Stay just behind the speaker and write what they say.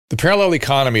The parallel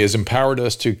economy has empowered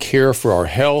us to care for our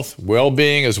health,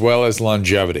 well-being, as well as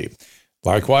longevity.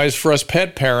 Likewise, for us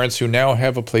pet parents who now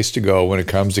have a place to go when it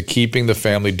comes to keeping the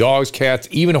family dogs, cats,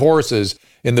 even horses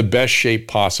in the best shape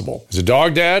possible. As a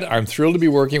dog dad, I'm thrilled to be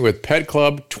working with Pet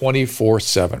Club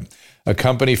 24/7, a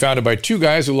company founded by two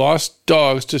guys who lost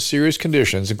dogs to serious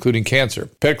conditions, including cancer.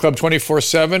 Pet Club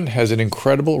 24/7 has an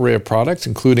incredible array of products,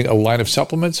 including a line of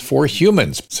supplements for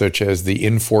humans, such as the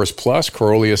Inforce Plus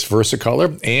Corolius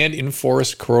Versicolor and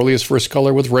Inforce Corolius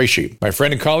Versicolor with Reishi. My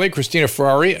friend and colleague, Christina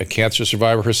Ferrari, a cancer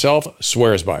survivor herself,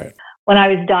 swears by it. When I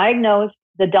was diagnosed,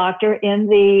 the doctor in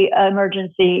the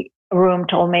emergency room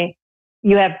told me,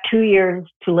 you have 2 years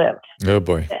to live. Oh,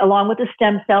 boy. Along with the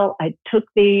stem cell, I took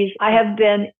these. I have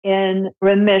been in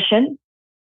remission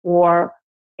for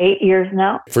 8 years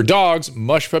now. For dogs,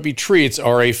 Mush Puppy treats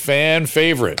are a fan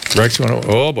favorite. Rex,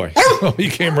 oh, boy. Oh, he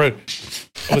came right.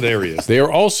 Oh, there he is. They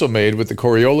are also made with the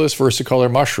Coriolis versicolor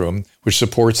mushroom, which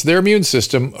supports their immune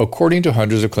system according to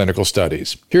hundreds of clinical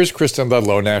studies. Here's Kristen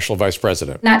Ludlow, National Vice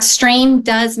President. That strain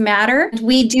does matter.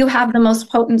 We do have the most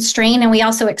potent strain, and we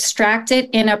also extract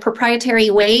it in a proprietary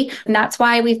way. And that's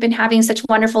why we've been having such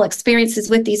wonderful experiences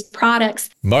with these products.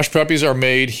 Mush Puppies are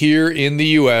made here in the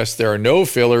U.S. There are no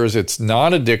fillers. It's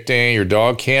non-addicting. Your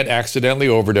dog can't accidentally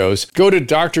overdose. Go to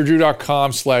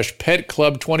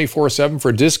drdrew.com/petclub247 for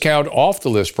a discount off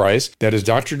the list price. That is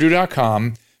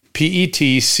drdrew.com,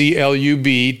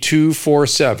 PETCLUB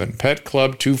 247, Pet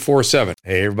Club 247.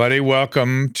 Hey, everybody.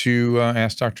 Welcome to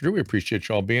Ask Dr. Drew. We appreciate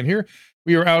you all being here.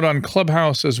 We are out on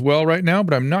Clubhouse as well right now,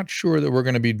 but I'm not sure that we're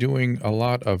going to be doing a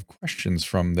lot of questions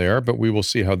from there, but we will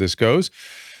see how this goes.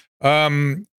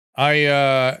 We've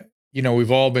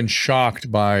all been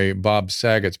shocked by Bob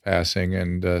Saget's passing,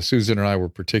 and Susan and I were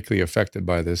particularly affected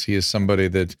by this. He is somebody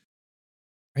that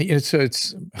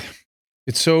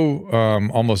it's so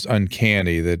almost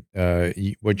uncanny that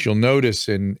what you'll notice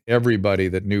in everybody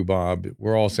that knew Bob,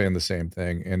 we're all saying the same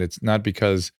thing, and it's not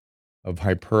because of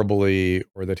hyperbole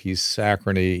or that he's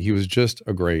saccharine. He was just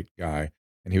a great guy,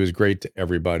 and he was great to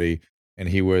everybody, and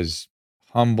he was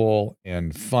humble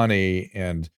and funny.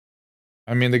 And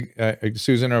I mean,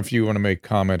 Susan, I don't know if you want to make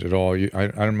comment at all.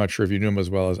 I'm not sure if you knew him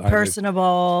as well as I did.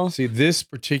 Personable. See, this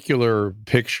particular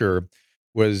picture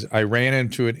I ran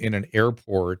into it in an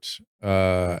airport,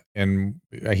 and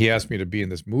he asked me to be in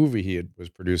this movie he was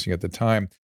producing at the time.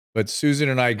 But Susan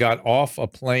and I got off a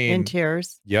plane in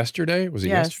tears yesterday. Was it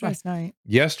yesterday? Last night.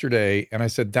 Yesterday, and I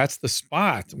said, "That's the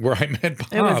spot where I met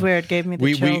Bob." It was weird. It gave me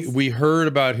the chills. We heard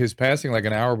about his passing like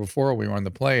an hour before we were on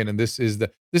the plane, and this is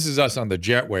us on the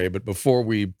jetway. But before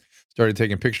we started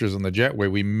taking pictures on the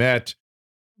jetway, we met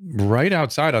right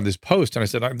outside on this post, and I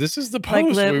said, "This is the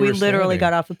post." We literally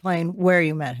got off the plane where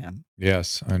you met him.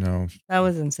 Yes, I know. That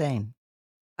was insane.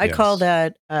 I call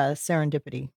that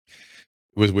serendipity. It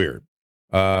was weird.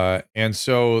 And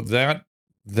so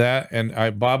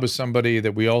Bob is somebody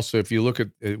that we also, if you look at,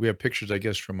 we have pictures, I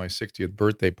guess, from my 60th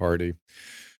birthday party.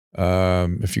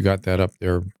 If you got that up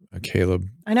there, Caleb.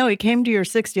 I know he came to your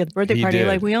 60th birthday party. Did.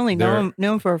 Like we only knew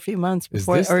him for a few months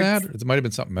before. Is this that? It might have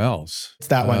been something else. It's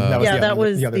that one. That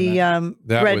was the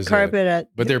red carpet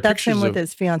but that's him with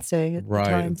his fiancée at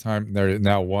the time. Their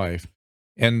now wife.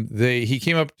 And he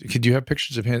came up. Could you have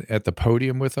pictures of him at the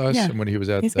podium with us? Yeah. And when he was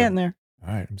at He's getting there.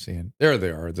 All right, I'm seeing. There they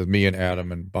are. Me and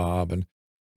Adam and Bob. And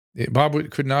Bob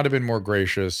could not have been more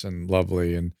gracious and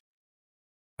lovely. And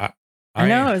I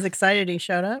know. I was excited he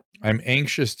showed up. I'm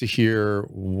anxious to hear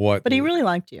what. But he really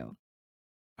liked you.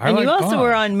 And you also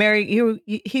were on Mary.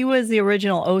 He was the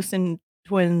original Olsen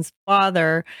twins'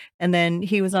 father, and then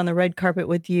he was on the red carpet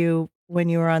with you when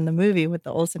you were on the movie with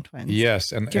the Olsen twins. Yes,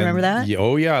 do you remember that?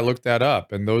 Oh yeah, I looked that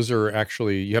up, and those are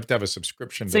actually, you have to have a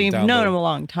subscription. So you've known him a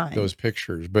long time. Those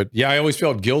pictures, but yeah, I always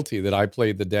felt guilty that I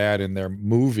played the dad in their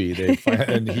movie,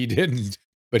 and he didn't,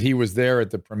 but he was there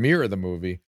at the premiere of the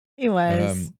movie. He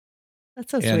was.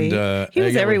 That's so sweet. He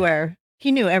was everywhere.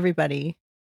 He knew everybody.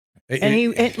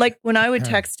 And like when I would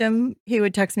text him, he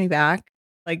would text me back.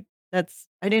 Like I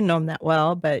didn't know him that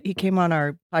well, but he came on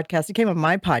our podcast. He came on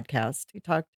my podcast. He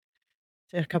talked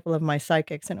to a couple of my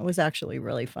psychics, and it was actually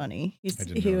really funny. I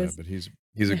didn't know that, but he's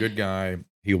a good guy.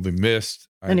 He'll be missed.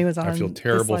 And he was on I feel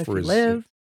terrible for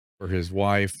his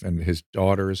wife and his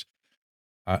daughters.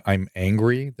 I'm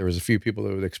angry. There was a few people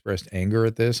that had expressed anger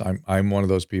at this. I'm one of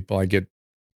those people.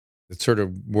 It's sort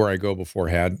of where I go before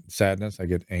sadness. I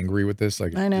get angry with this.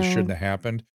 Like, this shouldn't have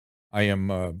happened. I am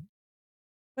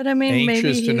but I mean,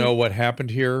 anxious to know what happened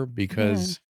here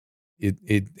because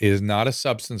it is not a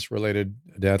substance-related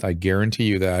death. I guarantee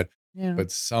you that. Yeah.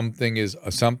 But something is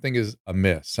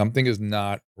amiss. Something is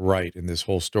not right in this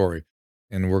whole story.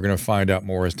 And we're going to find out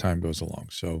more as time goes along.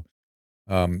 So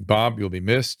Bob, you'll be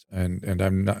missed, and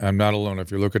I'm not alone.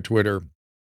 If you look at Twitter,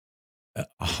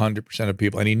 100% of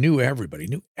people, and he knew everybody.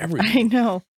 I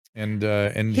know. And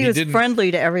he was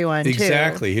friendly to everyone,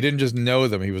 exactly. too. He didn't just know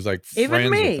them. He was like even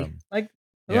friends me. with them. Like,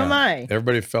 who am I?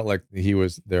 Everybody felt like he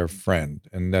was their friend,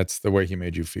 and that's the way he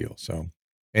made you feel. So,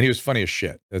 and he was funny as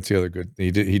shit. That's the other good.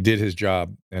 He did his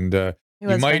job, and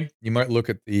you might look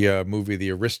at the movie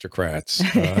The Aristocrats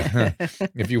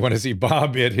if you want to see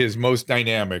Bob at his most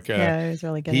dynamic. He was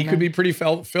really good. He could be pretty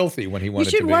filthy when he wanted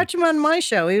to be. You should watch him on my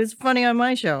show. He was funny on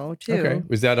my show too. Okay,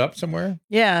 was that up somewhere?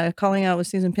 Yeah, Calling Out with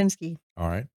Susan Pinsky. All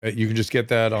right, you can just get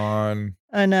that on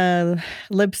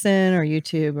Libsyn or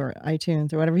YouTube or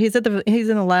iTunes or whatever. He's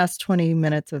in the last 20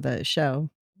 minutes of the show.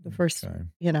 The first,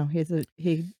 he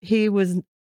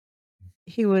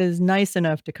was nice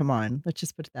enough to come on. Let's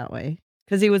just put it that way.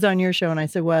 Because he was on your show, and I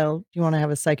said, "Well, do you want to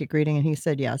have a psychic reading?" And he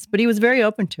said yes, but he was very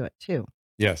open to it too.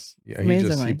 Yes, yeah,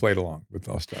 he played along with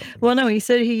all stuff. Well, no, he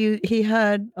said he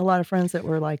had a lot of friends that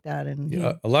were like that, and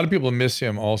a lot of people miss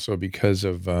him also because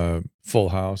of Full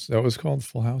House. That was called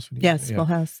Full House. Yes, Full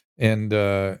House. And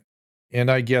I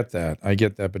get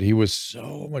that, but he was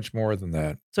so much more than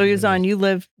that. So he was on You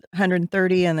Live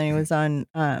 130, and then he was on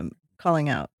Calling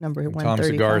Out number 135. Tom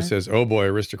Cigar says, "Oh boy,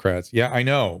 Aristocrats." Yeah, I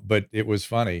know, but it was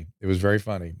funny. It was very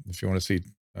funny. If you want to see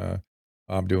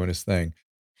Bob doing his thing.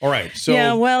 All right. So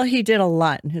yeah, well, he did a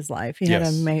lot in his life. He had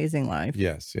an amazing life.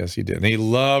 Yes, he did. And he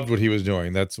loved what he was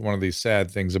doing. That's one of these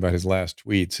sad things about his last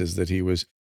tweets is that he was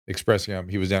expressing how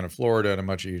he was down in Florida and how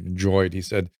much he enjoyed. He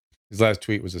said his last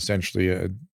tweet was essentially,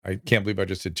 I can't believe I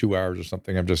just did 2 hours or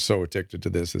something. I'm just so addicted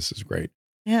to this. This is great.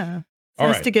 Yeah.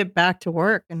 It's nice to get back to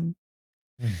work, and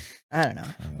I don't know.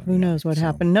 Who knows what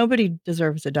happened? Nobody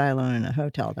deserves to die alone in a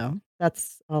hotel, though.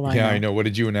 That's all I know. Yeah, I know. What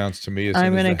did you announce to me?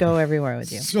 I'm going to go everywhere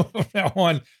with you. So from now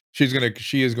on, she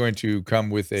is going to come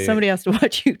with somebody has to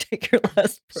watch you take your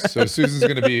last breath. So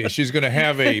she's going to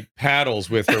have a paddles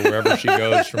with her wherever she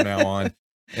goes from now on.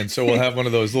 And so we'll have one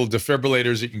of those little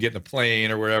defibrillators you can get in a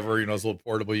plane or wherever, those little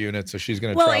portable units. So she's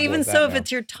going to travel even so, if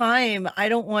it's your time, I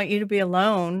don't want you to be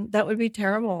alone. That would be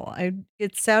terrible.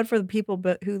 It's sad for the people,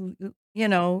 but who,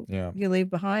 you leave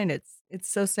behind. It's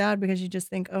so sad because you just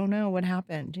think, oh no, what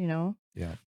happened?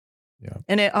 Yeah.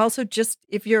 And it also just,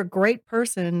 if you're a great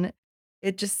person,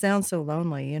 it just sounds so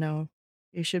lonely.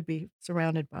 You should be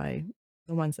surrounded by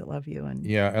the ones that love you. And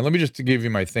let me just give you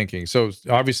my thinking. So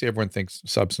obviously everyone thinks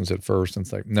substance at first, and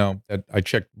it's like, no, I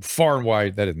checked far and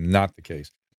wide. That is not the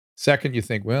case. Second, you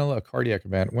think, well, a cardiac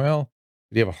event. Well,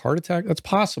 did he have a heart attack? That's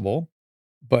possible.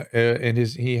 But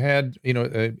he had,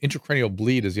 intracranial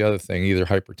bleed is the other thing, either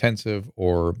hypertensive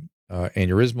or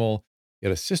aneurysmal. He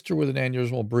had a sister with an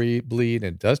aneurysmal bleed,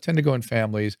 and it does tend to go in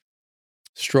families.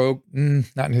 Stroke,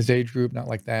 not in his age group, not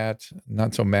like that,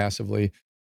 not so massively.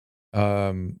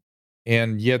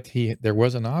 And yet there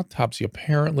was an autopsy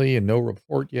apparently and no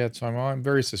report yet. So I'm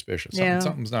very suspicious.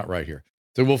 Something's not right here.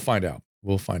 So we'll find out.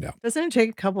 Doesn't it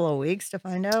take a couple of weeks to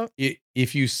find out?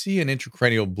 If you see an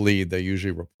intracranial bleed, they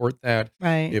usually report that.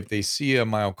 Right. If they see a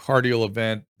myocardial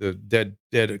event, the dead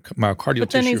myocardial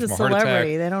tissue from a heart attack,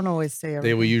 they don't always say everything.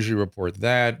 They will usually report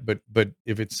that. But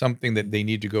if it's something that they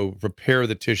need to go repair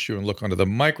the tissue and look under the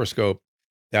microscope,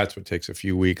 that's what takes a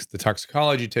few weeks. The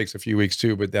toxicology takes a few weeks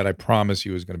too, but that I promise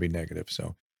you is going to be negative.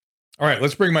 So, all right,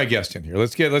 let's bring my guest in here.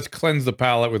 Let's cleanse the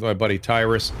palate with my buddy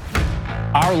Tyrus.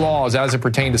 Our laws as it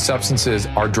pertains to substances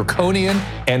are draconian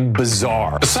and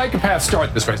bizarre. The psychopaths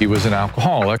start this way. He was an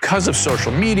alcoholic because of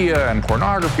social media and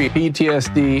pornography,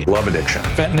 PTSD, love addiction,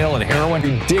 fentanyl and heroin.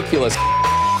 Ridiculous.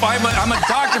 I'm a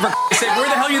doctor, for sake. Where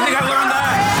the hell do you think I learned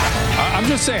that? I'm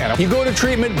just saying, you go to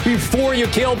treatment before you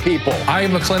kill people. I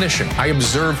am a clinician. I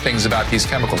observe things about these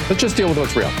chemicals. Let's just deal with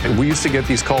what's real. We used to get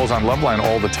these calls on Loveline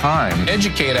all the time.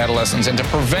 Educate adolescents and to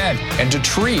prevent and to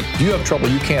treat. If you have trouble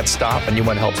you can't stop and you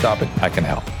want to help stop it, I can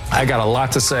help. I got a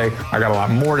lot to say. I got a lot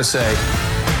more to say.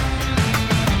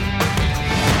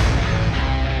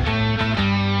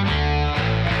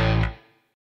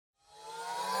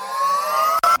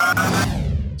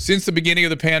 Since the beginning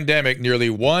of the pandemic, nearly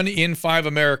 1 in 5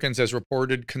 Americans has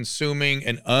reported consuming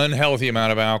an unhealthy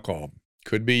amount of alcohol.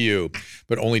 Could be you,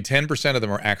 but only 10% of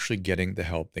them are actually getting the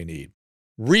help they need.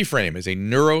 Reframe is a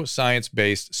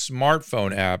neuroscience-based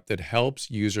smartphone app that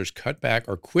helps users cut back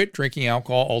or quit drinking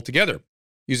alcohol altogether.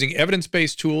 Using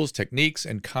evidence-based tools, techniques,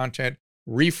 and content,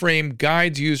 Reframe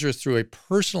guides users through a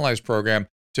personalized program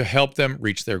to help them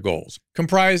reach their goals.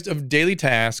 Comprised of daily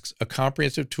tasks, a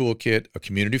comprehensive toolkit, a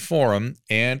community forum,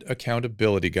 and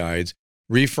accountability guides,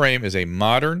 Reframe is a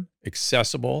modern,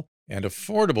 accessible, and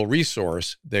affordable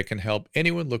resource that can help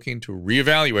anyone looking to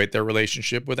reevaluate their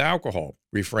relationship with alcohol.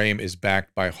 Reframe is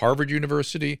backed by Harvard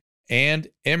University and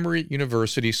Emory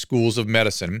University Schools of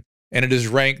Medicine, and it is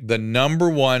ranked the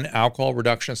 #1 alcohol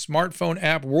reduction smartphone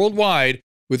app worldwide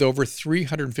with over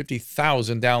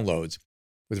 350,000 downloads.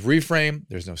 With Reframe,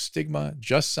 there's no stigma,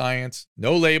 just science,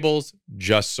 no labels,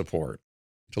 just support.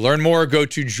 To learn more, go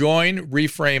to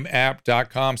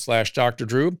joinreframeapp.com/Dr.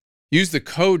 Drew. Use the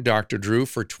code Dr. Drew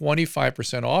for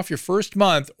 25% off your first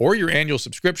month or your annual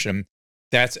subscription.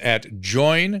 That's at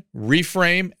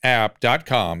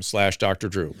joinreframeapp.com/Dr.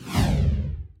 Drew.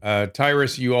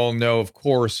 Tyrus, you all know, of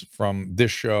course, from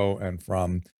this show and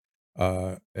from,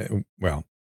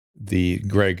 the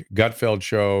Greg Gutfeld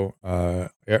show.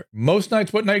 Most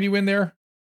nights, what night are you in there?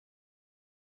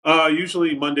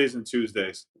 Usually Mondays and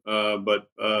Tuesdays. But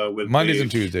with Mondays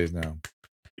and Tuesdays now.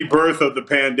 The birth of the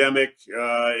pandemic,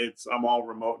 I'm all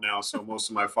remote now, so most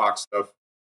of my Fox stuff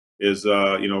is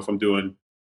if I'm doing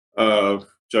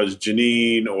Judge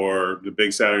Janine or the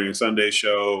Big Saturday and Sunday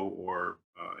show or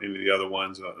any of the other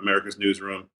ones, America's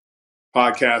Newsroom,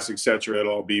 podcasts, etc.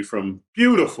 It'll all be from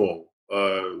beautiful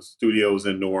studios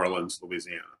in New Orleans,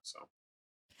 Louisiana. So,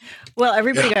 well,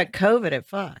 everybody got COVID at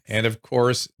Fox, and of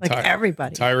course,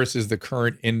 everybody. Tyrus is the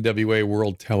current NWA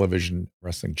World Television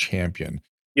Wrestling Champion.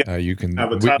 Yeah, you can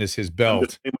witness his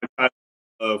belt.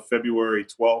 February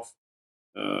 12th,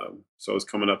 so it's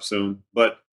coming up soon.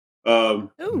 But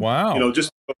wow,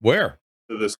 just where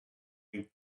to this,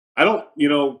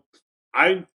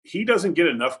 he doesn't get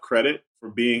enough credit for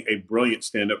being a brilliant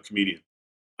stand-up comedian.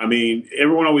 I mean,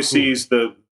 everyone always sees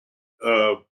the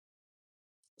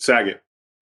Saget.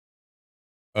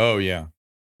 Oh, yeah.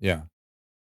 Yeah.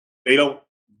 They don't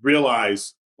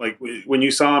realize, like, when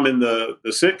you saw him in the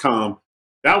sitcom,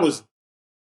 that was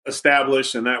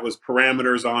established and that was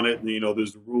parameters on it. And,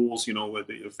 there's the rules, with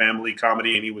the family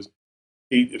comedy. And he was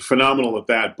phenomenal at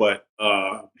that. But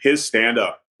his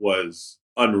stand-up was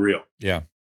unreal. Yeah.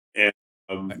 And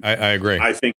I agree.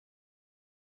 I think.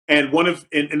 And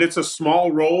and it's a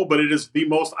small role, but it is the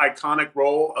most iconic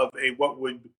role of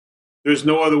there's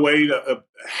no other way to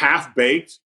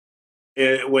half-baked.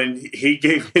 When he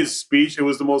gave his speech, it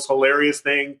was the most hilarious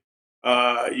thing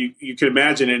you could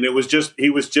imagine. And he was just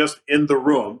in the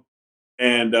room,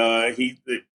 and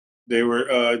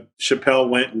Chappelle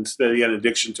went and said he had an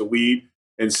addiction to weed,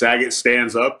 and Saget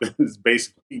stands up and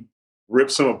basically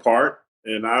rips him apart.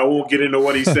 And I won't get into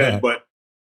what he said, but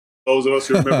those of us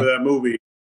who remember that movie,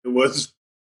 it was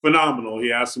phenomenal.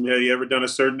 He asked him, had he ever done a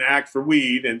certain act for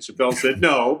weed? And Chappelle said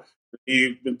no.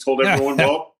 He told everyone,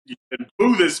 well, you can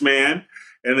boo this man.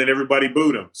 And then everybody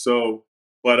booed him. So,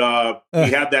 but he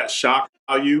had that shock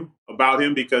value about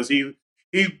him because he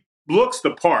looks the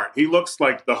part. He looks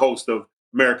like the host of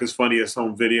America's Funniest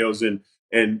Home Videos.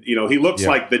 And he looks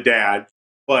like the dad.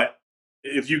 But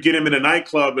if you get him in a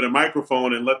nightclub and a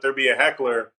microphone and let there be a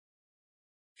heckler,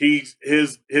 his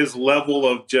level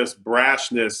of just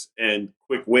brashness and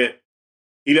quick wit,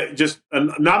 he just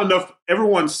not enough.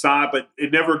 Everyone saw it, but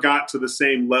it never got to the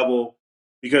same level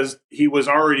because he was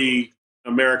already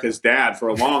America's dad for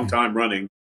a long time running.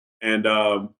 And,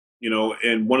 and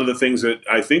one of the things that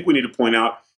I think we need to point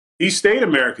out, he stayed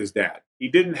America's dad. He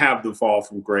didn't have the fall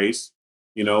from grace.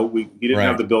 He didn't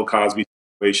have the Bill Cosby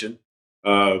situation.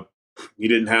 He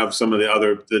didn't have some of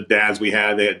the dads we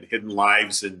had. They had hidden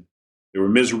lives and they were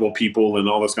miserable people and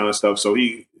all this kind of stuff. So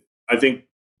I think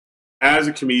as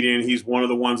a comedian, he's one of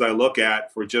the ones I look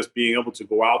at for just being able to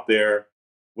go out there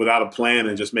without a plan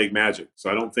and just make magic. So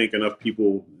I don't think enough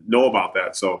people know about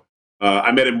that. So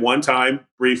I met him one time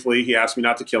briefly. He asked me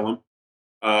not to kill him.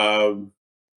 And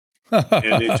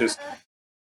it just,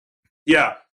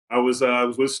 I was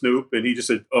with Snoop and he just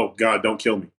said, "Oh God, don't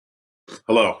kill me."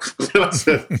 Hello. I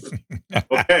said,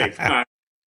 okay.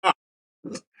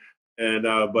 And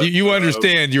but you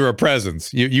understand you're a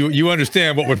presence. You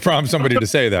understand what would prompt somebody to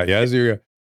say that, yes? I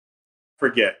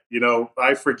forget.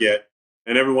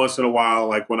 And every once in a while,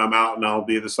 like when I'm out and I'll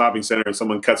be at the shopping center and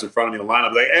someone cuts in front of me in the line, I'll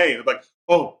be like, "Hey," and I'm like,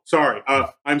 "Oh, sorry.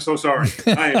 I'm so sorry.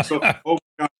 I am so oh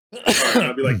my God." Sorry. And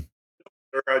I'll be like,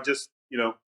 "Sir, I just,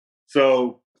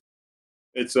 so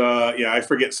it's I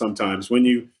forget sometimes when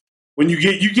you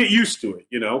get used to it,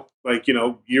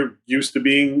 you're used to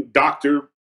being doctor,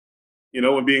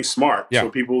 and being smart. So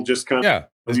people just kind of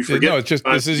you forget. No, it's just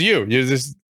this is you. You're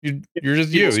just you.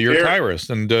 You're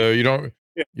Tyrus, and you don't.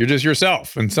 Yeah. You're just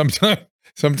yourself, and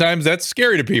sometimes that's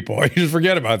scary to people. You just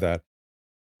forget about that.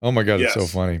 Oh my God, it's so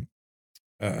funny.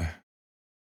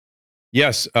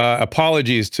 Yes,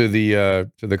 apologies to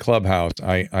the clubhouse.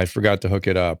 I forgot to hook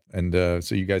it up, and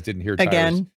so you guys didn't hear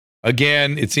Tyrus.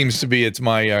 Again. It seems to be it's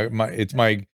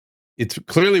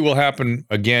clearly will happen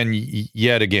again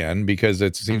yet again because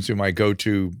it seems to be my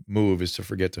go-to move is to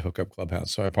forget to hook up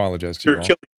Clubhouse. So I apologize to you all.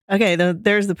 Okay,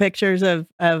 there's the pictures of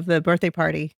the birthday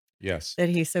party. Yes. That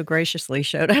he so graciously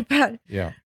showed up at.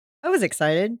 Yeah. I was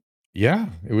excited. Yeah,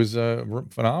 it was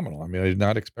phenomenal. I mean, I did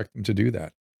not expect them to do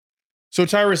that. So,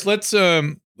 Tyrus, let's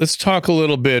talk a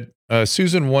little bit.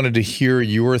 Susan wanted to hear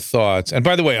your thoughts. And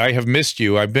by the way, I have missed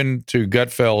you. I've been to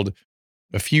Gutfeld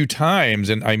a few times,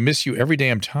 and I miss you every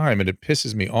damn time, and it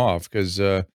pisses me off because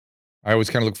I always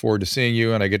kind of look forward to seeing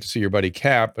you, and I get to see your buddy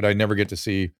Cap, but I never get to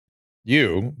see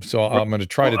you. So I'm going to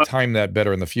try to time that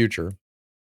better in the future.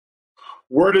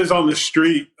 Word is on the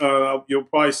street. You'll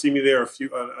probably see me there a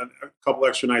couple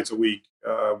extra nights a week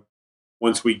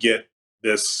once we get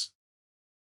this,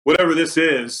 whatever this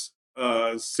is,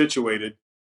 situated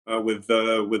with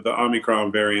the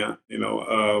Omicron variant.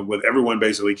 With everyone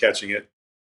basically catching it,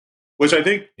 which I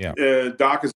think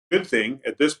Doc is a good thing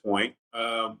at this point.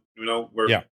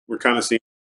 We're kind of seeing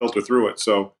it filter through it,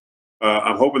 so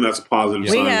I'm hoping that's a positive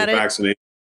sign of the vaccination.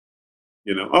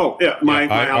 My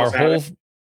house had it.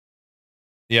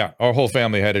 Yeah, our whole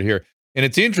family had it here. And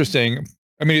it's interesting.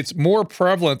 I mean, it's more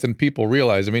prevalent than people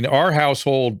realize. I mean, our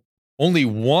household, only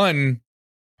one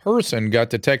person got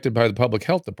detected by the public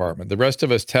health department. The rest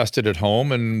of us tested at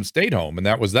home and stayed home, and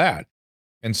that was that.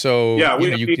 And so,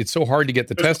 it's so hard to get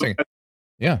the testing.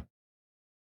 Yeah.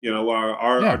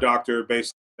 Our doctor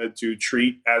basically said to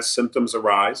treat as symptoms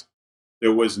arise.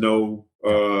 There was no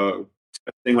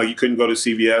testing, like you couldn't go to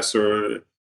CVS or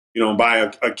buy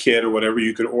a kit or whatever.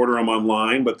 You could order them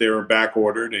online, but they were back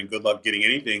ordered, and good luck getting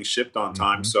anything shipped on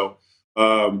time. So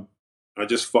we're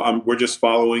just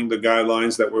following the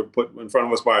guidelines that were put in front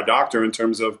of us by a doctor in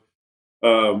terms of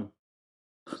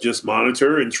just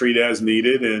monitor and treat as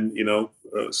needed. And,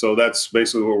 so that's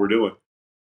basically what we're doing.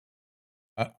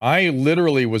 I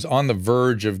literally was on the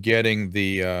verge of getting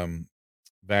the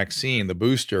vaccine, the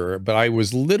booster, but I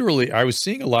was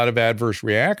seeing a lot of adverse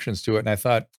reactions to it. And I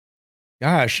thought,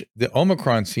 gosh, the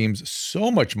Omicron seems so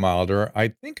much milder. I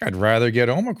think I'd rather get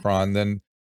Omicron than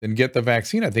get the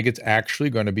vaccine. I think it's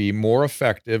actually going to be more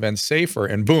effective and safer.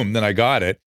 And boom, then I got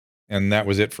it, and that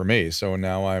was it for me. So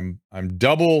now I'm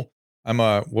double. I'm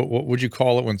a what would you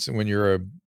call it when you're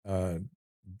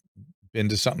been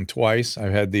to something twice?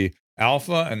 I've had the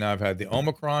Alpha and I've had the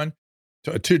Omicron.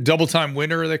 Two double time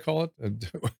winner, they call it.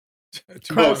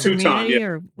 Two time.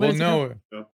 Yeah. Well, no.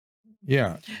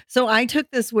 Yeah. So I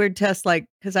took this weird test,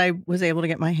 because I was able to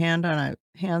get my hands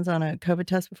on a COVID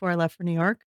test before I left for New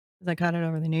York, because I got it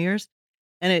over the New Year's,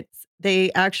 and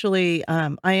they actually,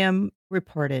 I am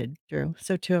reported, Drew.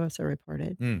 So 2 of us are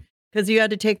reported because you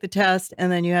had to take the test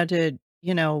and then you had to,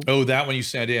 Oh, that one you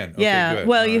sent in. Okay, yeah. good.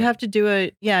 Well, you have to do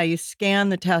it. Yeah. You scan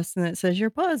the test and it says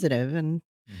you're positive. And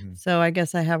so I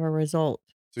guess I have a result.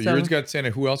 So yours got sent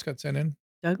in. Who else got sent in?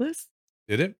 Douglas.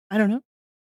 Did it? I don't know.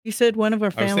 You said one of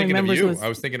our family members was. I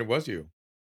was thinking it was you.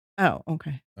 Oh,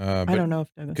 okay. I don't know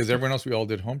if Douglas. Because everyone else, we all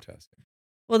did home testing.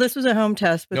 Well, this was a home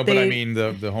test, but but I mean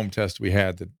the home test we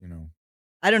had that,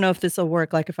 I don't know if this will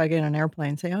work. Like if I get on an airplane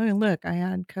and say, "Oh, look, I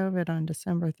had COVID on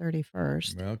December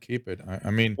 31st." Well, keep it.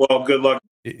 I mean, well, good luck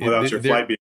without your flight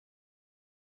being.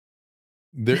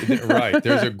 Right.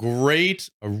 There's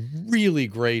a really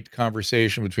great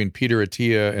conversation between Peter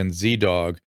Attia and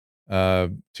Z-Dog,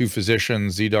 2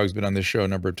 physicians. Z-Dog's been on this show a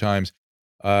number of times,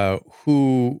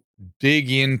 who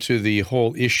dig into the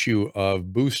whole issue of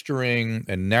boostering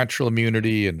and natural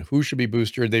immunity and who should be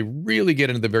boosted. They really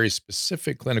get into the very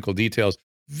specific clinical details.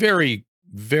 Very,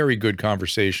 very good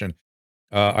conversation.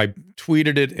 I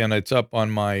tweeted it, and it's up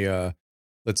on my,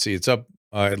 it's up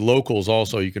at Locals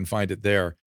also. You can find it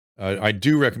there. I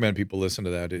do recommend people listen to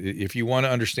that. If you want to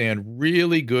understand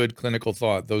really good clinical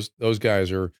thought, those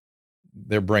guys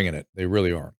they're bringing it. They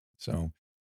really are. So,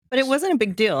 but it wasn't a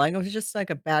big deal. It was just like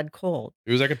a bad cold.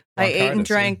 It was like I ate and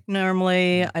drank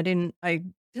normally. I didn't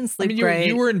sleep great.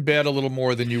 You were in bed a little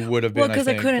more than you would have been. Well, because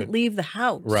I couldn't leave the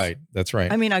house. Right. That's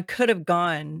right. I mean, I could have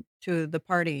gone to the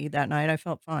party that night. I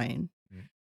felt fine,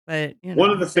 but one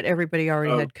of the that everybody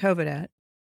already had COVID at.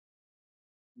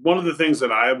 One of the things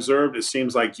that I observed, it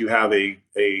seems like you have a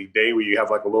day where you have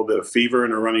like a little bit of fever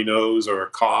and a runny nose or a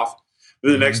cough.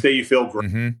 Then the next day you feel great.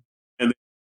 And then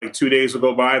like 2 days will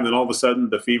go by, and then all of a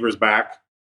sudden the fever is back,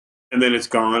 and then it's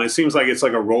gone. It seems like it's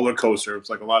like a roller coaster.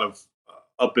 It's like a lot of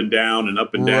up and down and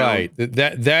up and down. Right.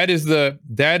 That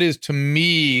is to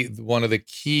me one of the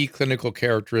key clinical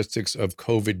characteristics of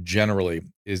COVID generally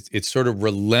is it sort of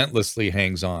relentlessly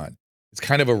hangs on. It's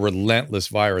kind of a relentless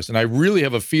virus. And I really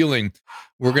have a feeling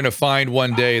we're going to find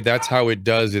one day that's how it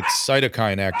does its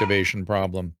cytokine activation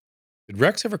problem. Did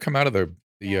Rex ever come out of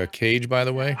the cage, by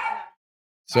the way?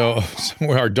 So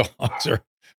our dogs are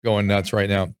going nuts right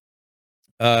now.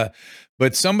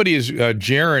 But somebody is,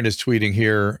 Jaron is tweeting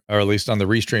here, or at least on the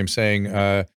restream, saying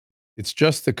it's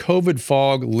just the COVID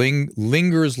fog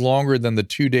lingers longer than the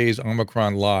 2 days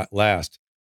Omicron last.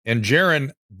 And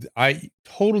Jaron, I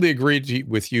totally agree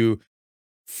with you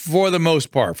for the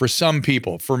most part, for some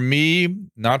people. For me,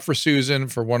 not for Susan,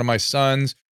 for one of my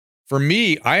sons. For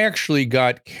me, I actually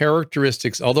got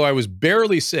characteristics, although I was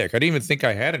barely sick. I didn't even think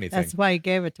I had anything. That's why he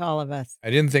gave it to all of us. I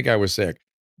didn't think I was sick.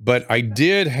 But I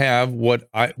did have what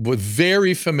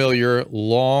very familiar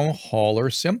long hauler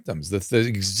symptoms. The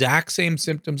exact same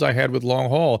symptoms I had with long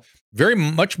haul, very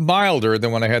much milder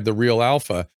than when I had the real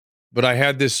alpha. But I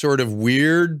had this sort of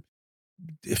weird,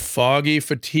 foggy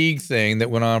fatigue thing that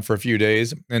went on for a few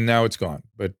days, and now it's gone.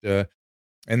 But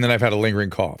and then I've had a lingering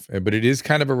cough. But it is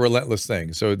kind of a relentless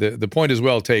thing. So the point is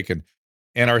well taken.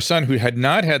 And our son, who had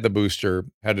not had the booster,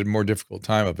 had a more difficult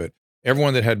time of it.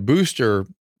 Everyone that had booster,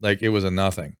 like, it was a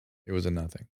nothing. It was a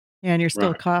nothing. Yeah, and you're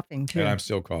still coughing too. And I'm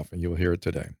still coughing. You'll hear it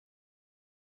today.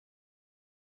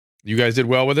 You guys did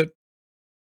well with it?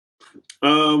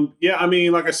 Yeah, I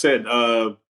mean, like I said,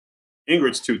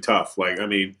 Ingrid's too tough. Like, I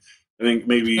mean, I think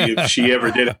maybe if she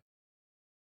ever did it,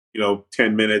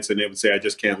 10 minutes and it would say, I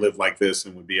just can't live like this,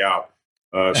 and would be out.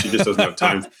 She just doesn't have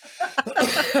time.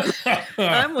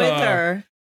 I'm with her.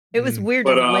 It was weird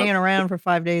just laying around for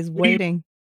 5 days waiting.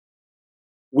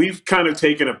 We've kind of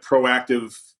taken a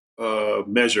proactive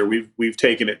measure. We've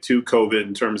taken it to COVID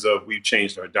in terms of we've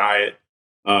changed our diet.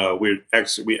 We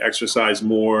exercise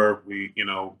more.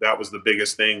 That was the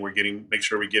biggest thing. Make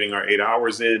sure we're getting our 8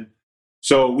 hours in.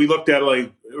 So we looked at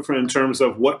it in terms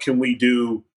of what can we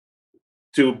do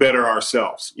to better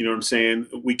ourselves. You know what I'm saying?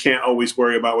 We can't always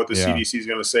worry about what the CDC is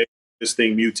going to say. This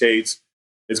thing mutates.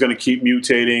 It's going to keep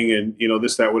mutating, and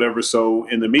this, that, whatever. So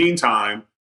in the meantime,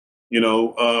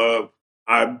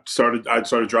 I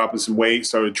started dropping some weight,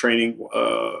 started training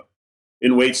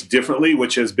in weights differently,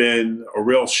 which has been a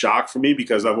real shock for me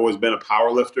because I've always been a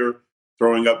power lifter,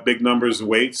 throwing up big numbers of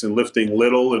weights and lifting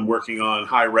little and working on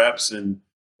high reps and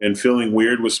feeling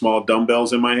weird with small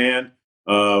dumbbells in my hand.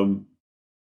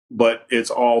 But it's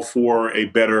all for a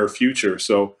better future.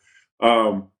 So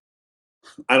I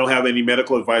don't have any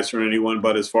medical advice for anyone,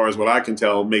 but as far as what I can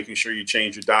tell, making sure you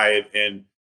change your diet and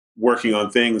working on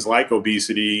things like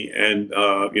obesity and,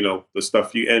 the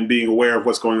stuff and being aware of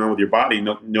what's going on with your body,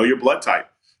 know your blood type.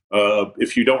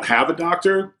 If you don't have a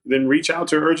doctor, then reach out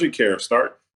to urgent care.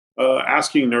 Start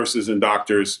asking nurses and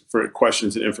doctors for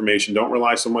questions and information. Don't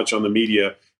rely so much on the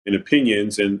media and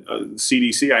opinions. And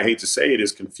CDC, I hate to say it,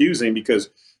 is confusing because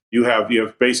you have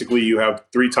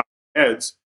three top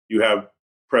heads. You have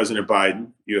President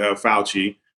Biden, you have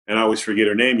Fauci, and I always forget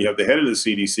her name. You have the head of the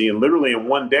CDC, and literally in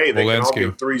one day they can all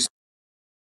give three.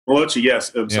 Walensky,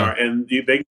 yes, I'm sorry, and they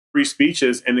give 3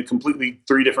 speeches and in completely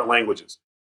 3 different languages.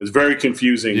 It's very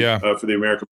confusing for the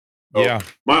American. So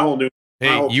my whole new.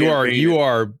 Hey, you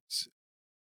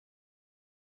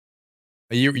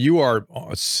are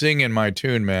singing my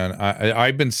tune, man.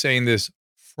 I've been saying this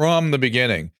from the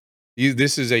beginning.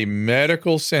 This is a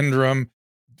medical syndrome.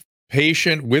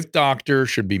 Patient with doctor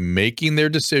should be making their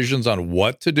decisions on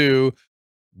what to do,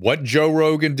 what Joe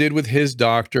Rogan did with his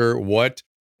doctor, what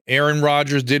Aaron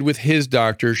Rodgers did with his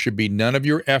doctor should be none of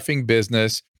your effing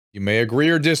business. You may agree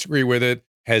or disagree with it,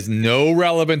 has no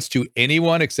relevance to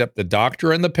anyone except the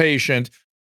doctor and the patient.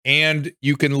 And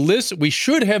you can listen. We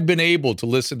should have been able to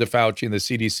listen to Fauci and the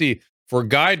CDC for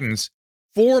guidance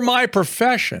for my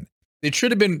profession. It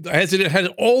should have been, as it has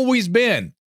always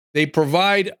been. They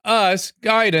provide us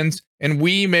guidance and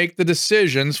we make the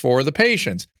decisions for the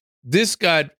patients. This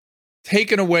got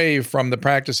taken away from the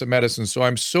practice of medicine. So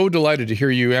I'm so delighted to hear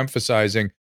you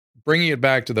emphasizing bringing it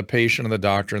back to the patient and the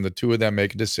doctor, and the two of them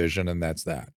make a decision, and that's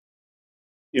that.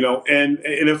 And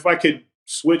if I could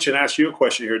switch and ask you a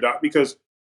question here, Doc, because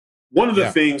one of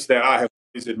the things that I have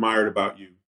always admired about you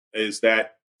is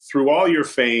that through all your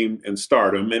fame and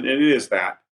stardom, and it is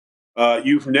that,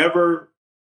 you've never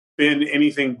been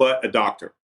anything but a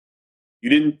doctor. You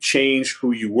didn't change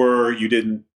who you were. You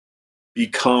didn't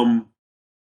become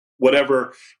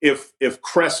whatever. If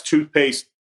Crest toothpaste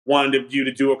wanted you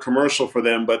to do a commercial for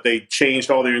them, but they changed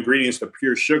all their ingredients to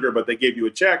pure sugar, but they gave you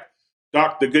a check,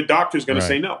 the good doctor's going to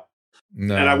say no.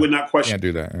 And I would not question. Can't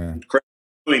do that. Yeah. Crest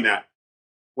doing that.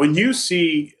 When you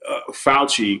see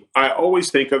Fauci, I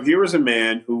always think of here is a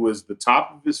man who was the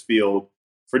top of his field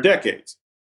for decades.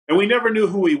 And we never knew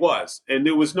who he was. And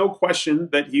there was no question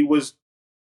that he was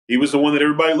the one that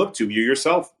everybody looked to. You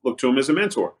yourself looked to him as a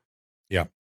mentor. Yeah.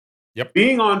 Yep.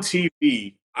 Being on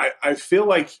TV, I feel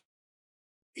like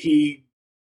he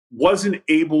wasn't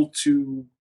able to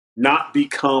not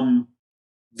become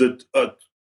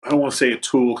I don't want to say a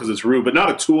tool because it's rude, but not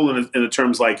a tool in the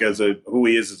terms like who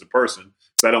he is as a person.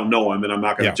 Because I don't know him and I'm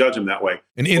not going to judge him that way.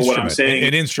 An instrument. But what I'm saying,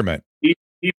 an instrument. He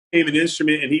became an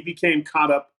instrument, and he became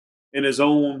caught up in his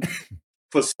own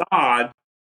facade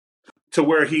to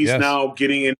where he's now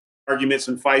getting in arguments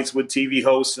and fights with TV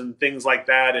hosts and things like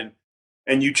that.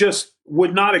 And you just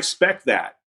would not expect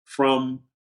that from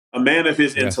a man of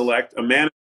his intellect, a man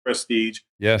of his prestige.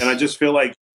 Yes. And I just feel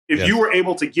like if you were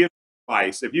able to give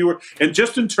advice, and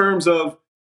just in terms of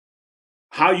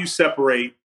how you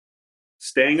separate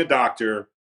staying a doctor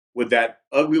with that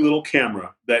ugly little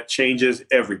camera that changes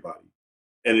everybody.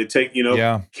 And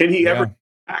can he ever get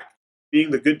back being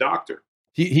the good doctor?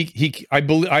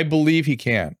 I believe he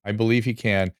can. I believe he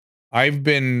can.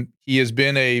 He has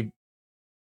been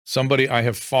somebody I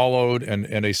have followed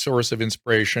and a source of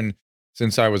inspiration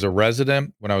since I was a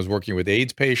resident. When I was working with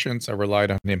AIDS patients, I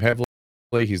relied on him heavily.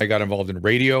 I got involved in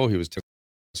radio. He was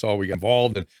so we got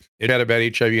involved, and it had about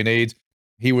HIV and AIDS.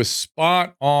 He was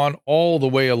spot on all the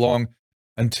way along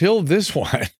until this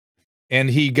one, and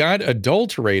he got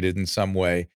adulterated in some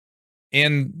way.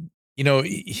 And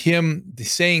him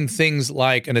saying things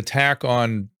like an attack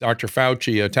on Dr.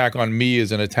 Fauci, attack on me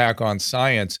is an attack on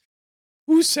science.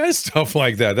 Who says stuff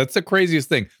like that? That's the craziest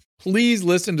thing. Please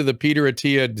listen to the Peter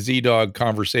Attia Z-Dog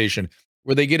conversation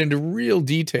where they get into real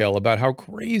detail about how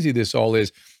crazy this all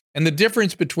is and the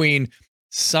difference between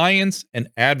science and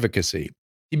advocacy.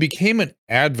 He became an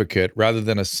advocate rather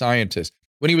than a scientist.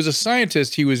 When he was a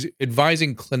scientist, he was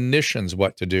advising clinicians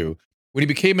what to do. When he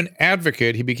became an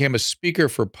advocate, he became a speaker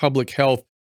for public health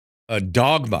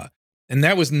dogma. And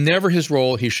that was never his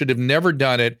role. He should have never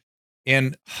done it.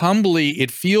 And humbly,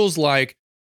 it feels like,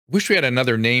 wish we had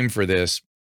another name for this,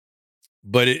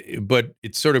 but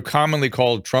it's sort of commonly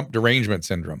called Trump derangement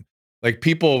syndrome. Like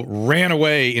people ran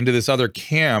away into this other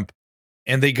camp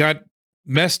and they got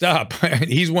messed up.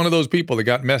 He's one of those people that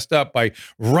got messed up by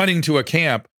running to a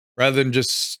camp rather than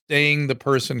just staying the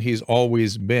person he's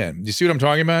always been. You see what I'm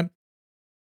talking about?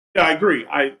 Yeah, I agree.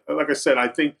 Like I said, I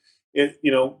think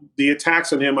the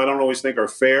attacks on him, I don't always think are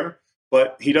fair,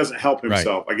 but he doesn't help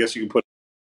himself. Right. I guess you can put,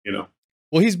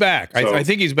 Well, he's back. So, I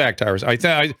think he's back, Tyrus.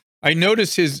 I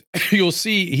noticed you'll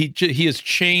see he has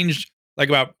changed. Like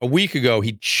about a week ago,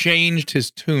 he changed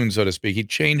his tune, so to speak.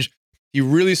 He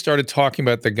really started talking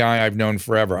about the guy I've known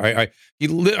forever. I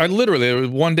literally,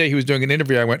 one day he was doing an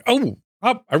interview. I went, oh,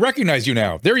 I recognize you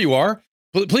now. There you are.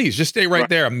 Please just stay right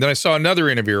there. And then I saw another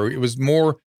interview. It was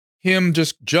more him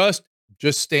just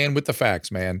stand with the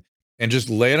facts, man, and just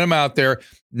laying them out there,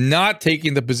 not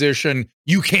taking the position,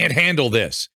 you can't handle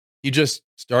this. He just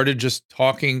started just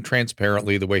talking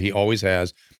transparently the way he always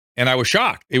has. And I was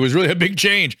shocked. It was really a big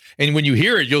change. And when you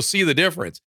hear it, you'll see the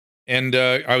difference. And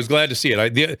I was glad to see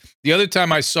it. The other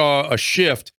time I saw a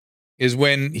shift is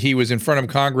when he was in front of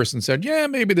Congress and said, yeah,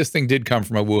 maybe this thing did come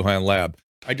from a Wuhan lab.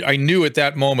 I knew at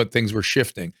that moment things were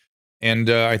shifting.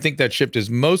 And I think that shift is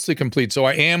mostly complete. So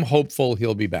I am hopeful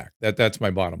he'll be back. That's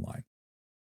my bottom line.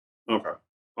 Okay.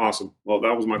 Awesome. Well,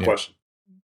 that was my question.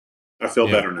 I feel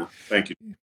better now. Thank you.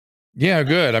 Yeah,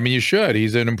 good. I mean, you should.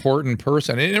 He's an important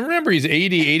person. And remember, he's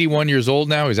 81 years old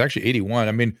now. He's actually 81.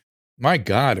 I mean, my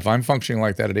God, if I'm functioning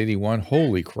like that at 81,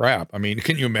 holy crap. I mean,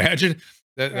 can you imagine?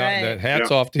 That hats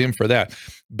off to him for that.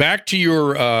 Back to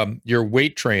your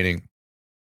weight training.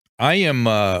 I am,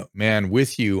 man,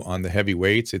 with you on the heavy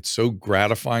weights. It's so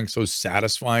gratifying, so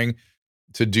satisfying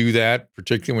to do that,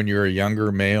 particularly when you're a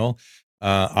younger male.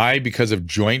 Because of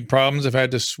joint problems, have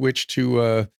had to switch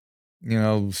to,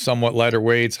 somewhat lighter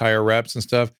weights, higher reps and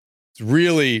stuff.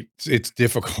 It's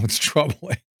difficult. It's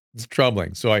troubling. It's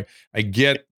troubling. So I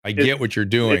get what you're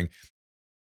doing.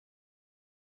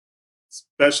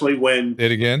 Especially when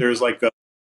there's like a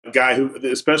guy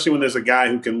especially when there's a guy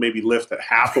who can maybe lift at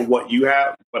half of what you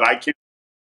have, but I can't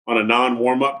on a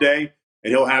non-warm-up day,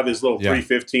 and he'll have his little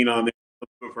 315 on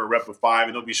there for a rep of 5,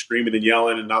 and he'll be screaming and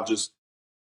yelling, and I'll just,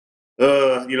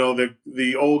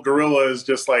 the old gorilla is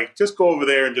just like, just go over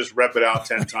there and just rep it out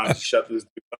 10 times. Shut this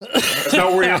dude up. That's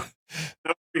not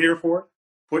what we're here for.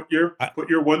 Put your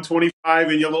 125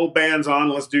 and your little bands on.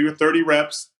 Let's do your 30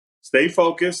 reps. Stay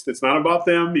focused. It's not about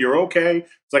them. You're okay.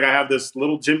 It's like I have this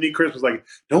little Jiminy Crisp was like,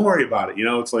 don't worry about it.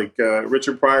 It's like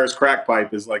Richard Pryor's crack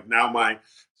pipe is like now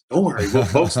don't worry. We'll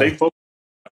both stay focused.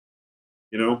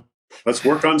 Let's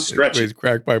work on stretching.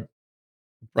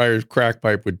 Pryor's crack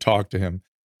pipe would talk to him.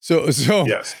 So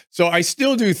yes. So I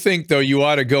still do think though you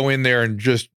ought to go in there and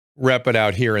just rep it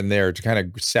out here and there to kind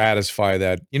of satisfy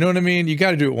that. You know what I mean? You got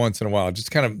to do it once in a while.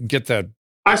 Just kind of get that.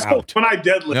 When I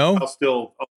deadlift,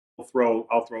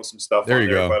 I'll throw some stuff there on you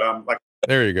there. go. But I'm like,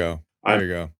 there you go. I'm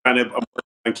working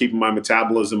on keeping my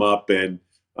metabolism up, and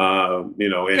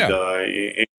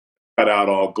and cut out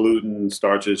all gluten,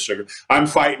 starches, sugar. I'm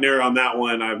fighting her on that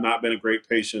one. I've not been a great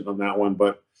patient on that one,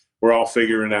 but we're all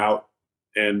figuring it out.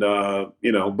 And,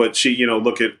 but she,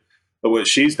 look at what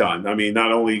she's done. I mean,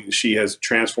 not only she has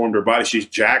transformed her body, she's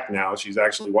jacked now. She's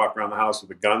actually walking around the house with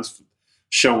the guns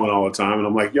showing all the time. And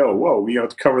I'm like, whoa, we have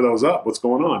to cover those up. What's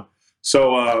going on?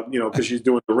 So, because she's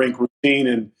doing the rink routine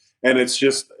and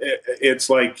it's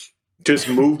like just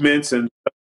movements and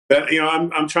that,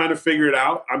 I'm trying to figure it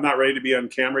out. I'm not ready to be on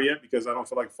camera yet because I don't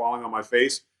feel like falling on my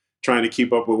face trying to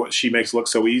keep up with what she makes look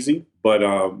so easy. But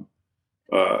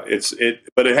but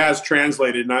it has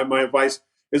translated. And my advice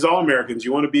is all Americans: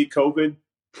 you want to beat COVID,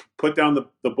 put down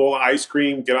the bowl of ice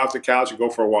cream, get off the couch, and go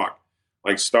for a walk.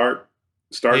 Like start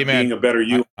being a better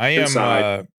you. I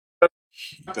am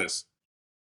this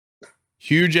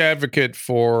huge advocate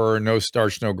for no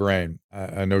starch, no grain,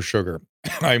 no sugar.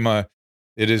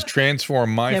 It has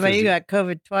transformed my. Yeah, but you got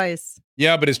COVID twice.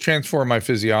 Yeah, but it's transformed my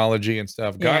physiology and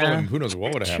stuff. God, who knows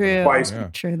what would have happened. Twice. Yeah.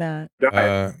 True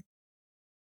that.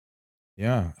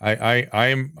 Yeah,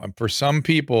 I'm for some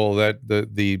people that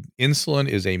the insulin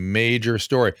is a major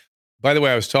story. By the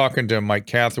way, I was talking to Mike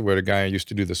Catherwood, a guy I used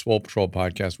to do the Swole Patrol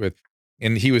podcast with,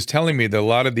 and he was telling me that a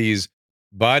lot of these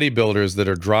bodybuilders that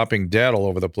are dropping dead all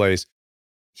over the place,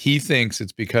 he thinks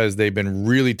it's because they've been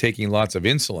really taking lots of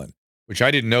insulin, which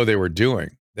I didn't know they were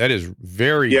doing. That is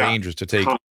very dangerous to take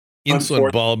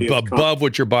insulin above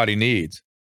what your body needs.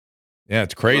 Yeah,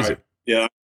 it's crazy. Right. Yeah,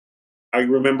 I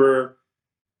remember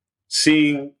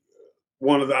seeing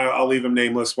I'll leave him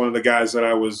nameless, one of the guys that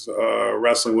I was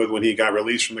wrestling with when he got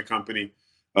released from the company.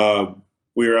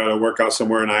 We were at a workout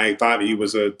somewhere and I thought he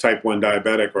was a type 1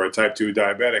 diabetic or a type 2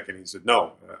 diabetic. And he said,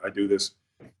 no, I do this.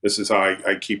 This is how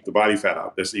I keep the body fat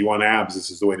out. You want abs, this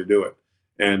is the way to do it.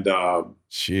 And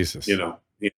Jesus,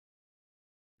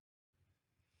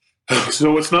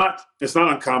 so it's not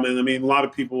uncommon. I mean, a lot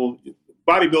of people,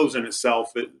 bodybuilders in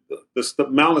itself, the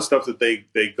amount of stuff that they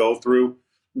go through,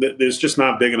 there's just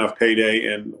not big enough payday.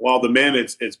 And while the men,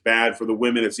 it's bad. For the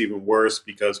women, it's even worse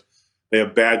because they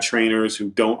have bad trainers who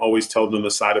don't always tell them the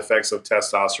side effects of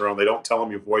testosterone. They don't tell them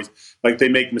your voice. Like they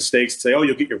make mistakes and say, oh,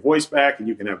 you'll get your voice back and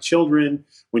you can have children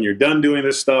when you're done doing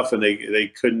this stuff. And they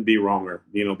couldn't be wronger,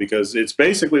 because it's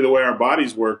basically the way our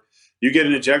bodies work. You get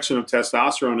an injection of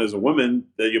testosterone as a woman,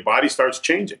 that your body starts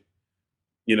changing.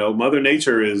 Mother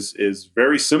Nature is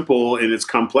very simple in its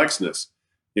complexness.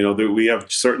 We have a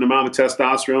certain amount of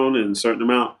testosterone and a certain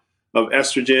amount of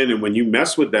estrogen. And when you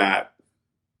mess with that,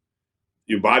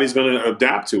 your body's going to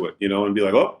adapt to it, and be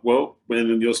like, oh, well, and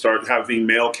then you'll start having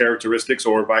male characteristics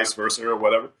or vice versa or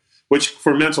whatever, which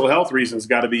for mental health reasons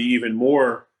got to be even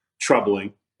more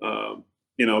troubling,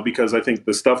 because I think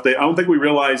I don't think we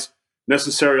realize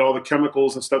necessarily all the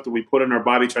chemicals and stuff that we put in our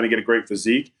body trying to get a great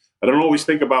physique. I don't always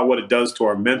think about what it does to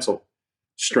our mental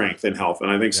strength and health. And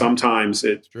I think sometimes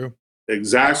it's true.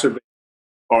 Exacerbate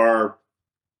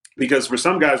because for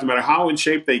some guys, no matter how in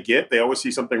shape they get, they always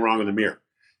see something wrong in the mirror.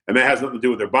 And that has nothing to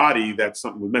do with their body. That's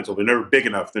something with mental. They're never big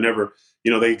enough. They're never,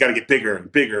 they got to get bigger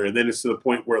and bigger. And then it's to the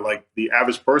point where like the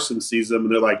average person sees them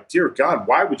and they're like, dear God,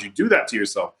 why would you do that to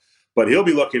yourself? But he'll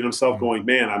be looking at himself going,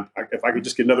 man, if I could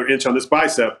just get another inch on this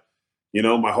bicep,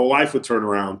 my whole life would turn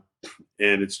around.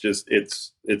 And it's just,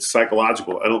 it's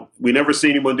psychological. We never see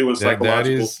anyone doing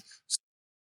psychological.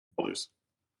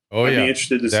 Oh, I'd yeah. be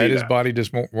interested to see that. That is body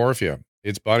dysmorphia.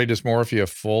 It's body dysmorphia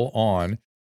full on.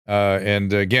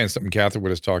 And again, something Catherine would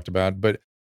have talked about. But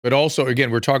also,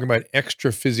 again, we're talking about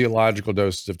extra physiological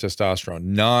doses of testosterone,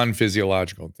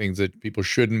 non-physiological, things that people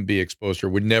shouldn't be exposed to or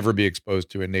would never be exposed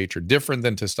to in nature, different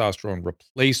than testosterone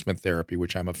replacement therapy,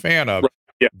 which I'm a fan of. Right.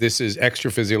 Yeah. This is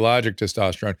extra physiologic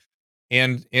testosterone.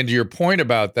 And to your point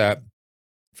about that,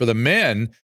 for the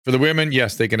men, for the women,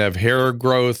 yes, they can have hair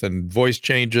growth and voice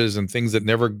changes and things that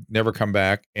never come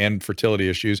back, and fertility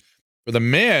issues. For the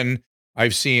men,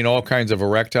 I've seen all kinds of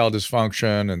erectile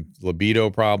dysfunction and libido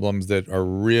problems that are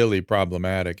really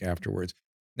problematic afterwards.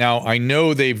 Now, I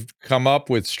know they've come up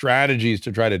with strategies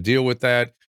to try to deal with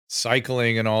that,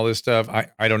 cycling and all this stuff.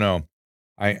 I don't know.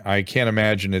 I can't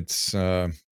imagine it's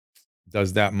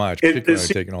does that much, particularly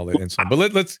taking all that insulin.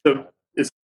 But let's. It's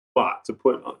a lot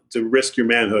to risk your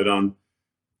manhood on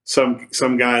some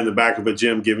guy in the back of a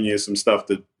gym giving you some stuff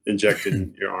to inject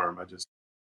in your arm. I just,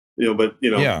 yeah.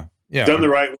 Done the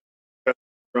right way.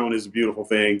 Testosterone is a beautiful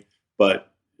thing, but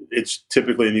it's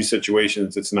typically in these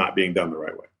situations, it's not being done the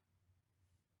right way.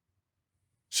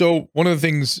 So one of the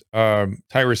things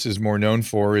Tyrus is more known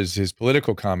for is his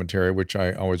political commentary, which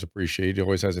I always appreciate. He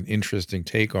always has an interesting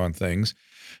take on things.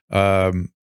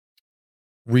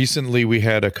 recently we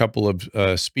had a couple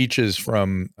of speeches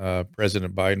from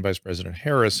President Biden, Vice President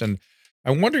Harris, and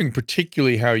I'm wondering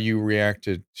particularly how you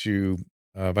reacted to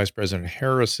Vice President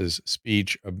Harris's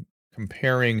speech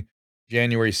comparing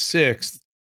January 6th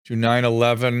to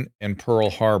 9/11 and Pearl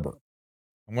Harbor.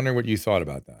 I'm wondering what you thought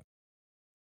about that.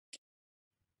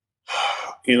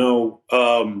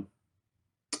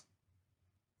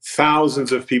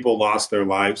 Thousands of people lost their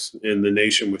lives and the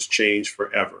nation was changed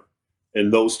forever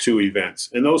in those two events.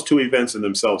 And those two events in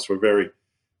themselves were very,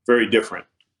 very different.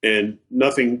 And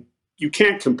nothing, you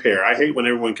can't compare. I hate when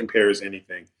everyone compares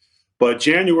anything. But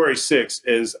January 6th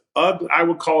is, I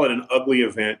would call it an ugly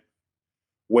event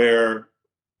where,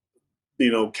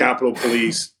 Capitol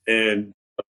Police and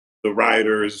the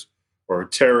rioters or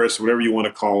terrorists, whatever you want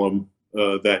to call them,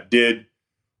 that did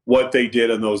what they did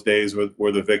in those days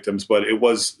were the victims. But it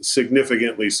was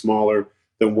significantly smaller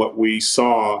than what we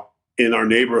saw in our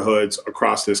neighborhoods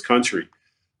across this country.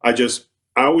 I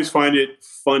always find it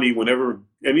funny whenever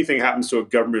anything happens to a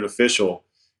government official.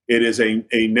 It is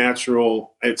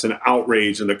it's an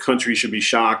outrage, and the country should be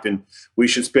shocked, and we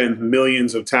should spend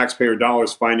millions of taxpayer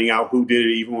dollars finding out who did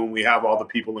it, even when we have all the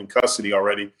people in custody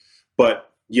already.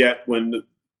 But yet when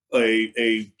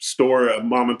a store, a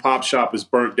mom and pop shop is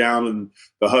burnt down and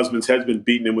the husband's head's been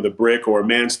beaten in with a brick, or a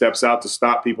man steps out to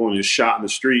stop people and is shot in the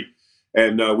street,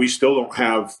 and we still don't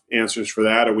have answers for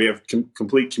that, or we have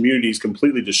complete communities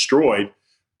completely destroyed.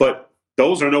 But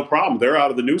those are no problem. They're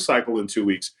out of the news cycle in 2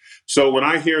 weeks. So when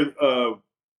I hear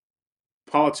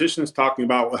politicians talking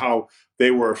about how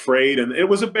they were afraid, and it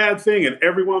was a bad thing, and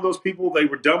every one of those people, they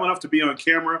were dumb enough to be on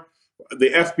camera.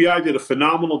 The FBI did a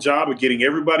phenomenal job of getting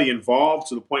everybody involved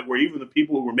to the point where even the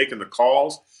people who were making the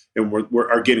calls and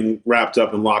are getting wrapped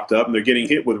up and locked up, and they're getting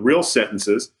hit with real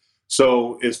sentences.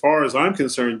 So as far as I'm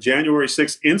concerned, January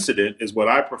 6th incident is what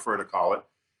I prefer to call it.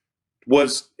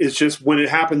 It's just when it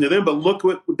happened to them. But look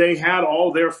what they had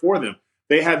all there for them.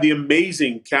 They had the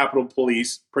amazing Capitol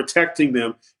Police protecting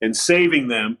them and saving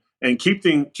them and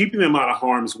keeping them out of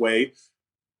harm's way.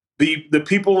 The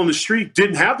people on the street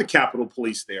didn't have the Capitol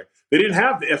Police there. They didn't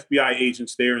have the FBI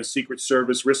agents there and Secret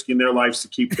Service risking their lives to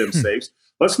keep them safe.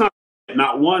 The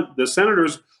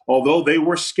senators, although they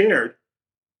were scared,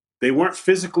 they weren't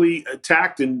physically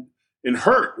attacked and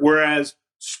hurt. Whereas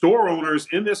store owners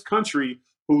in this country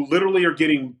who literally are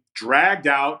getting dragged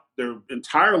out, their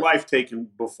entire life taken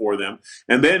before them,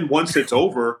 and then once it's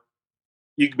over,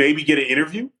 you maybe get an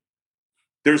interview.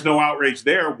 There's no outrage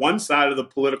there. One side of the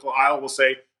political aisle will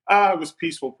say, it was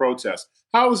peaceful protest.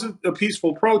 How is it a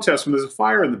peaceful protest when there's a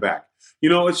fire in the back?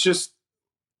 It's just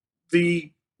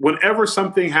whenever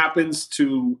something happens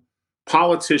to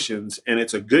politicians and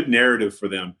it's a good narrative for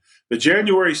them, the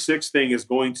January 6th thing is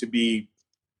going to be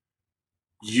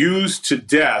used to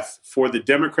death for the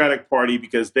Democratic Party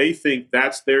because they think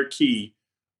that's their key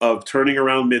of turning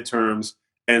around midterms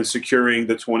and securing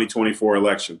the 2024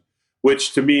 election,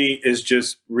 which to me is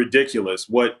just ridiculous.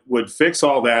 What would fix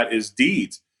all that is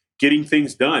deeds, getting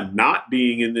things done, not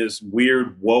being in this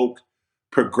weird, woke,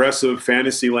 progressive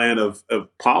fantasy land of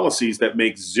policies that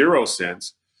make zero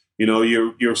sense.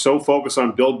 You're so focused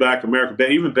on Build Back America,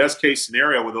 even best case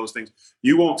scenario with those things,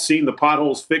 you won't see the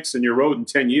potholes fixed in your road in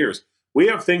 10 years. We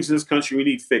have things in this country we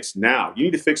need fixed now. You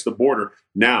need to fix the border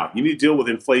now. You need to deal with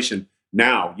inflation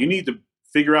now. You need to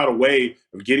figure out a way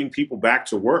of getting people back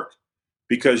to work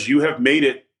because you have made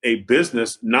it a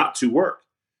business not to work.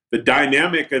 The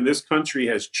dynamic in this country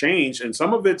has changed, and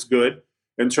some of it's good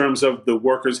in terms of the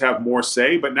workers have more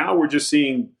say, but now we're just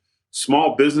seeing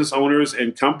small business owners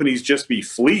and companies just be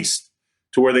fleeced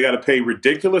to where they got to pay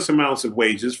ridiculous amounts of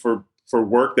wages for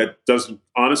work that doesn't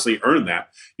honestly earn that.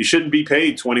 You shouldn't be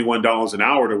paid $21 an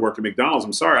hour to work at McDonald's.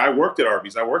 I'm sorry, I worked at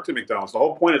Arby's. I worked at McDonald's. The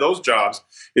whole point of those jobs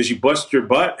is you bust your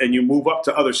butt and you move up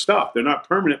to other stuff. They're not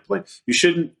permanent. You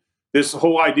shouldn't, this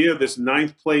whole idea of this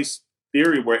ninth place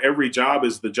theory where every job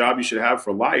is the job you should have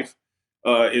for life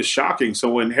is shocking. So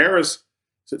when Harris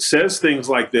says things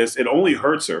like this, it only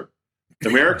hurts her.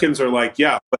 Americans are like,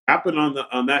 yeah, what happened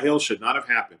on that hill should not have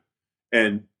happened.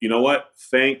 And you know what?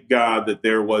 Thank God that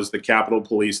there was the Capitol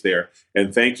Police there.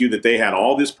 And thank you that they had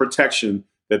all this protection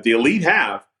that the elite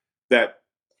have that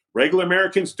regular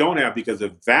Americans don't have, because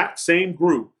if that same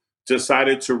group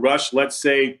decided to rush, let's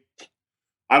say,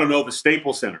 I don't know, the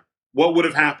Staples Center, what would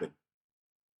have happened?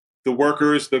 The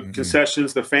workers, the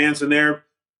concessions, the fans in there,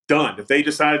 done. If they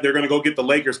decided they're going to go get the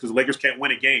Lakers because the Lakers can't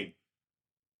win a game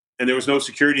and there was no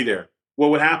security there,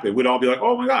 what would happen? We'd all be like,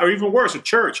 oh my God, or even worse, a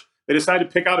church. They decided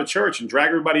to pick out a church and drag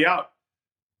everybody out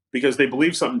because they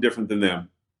believe something different than them.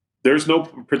 There's no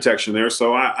protection there.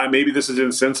 So I maybe this is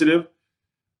insensitive,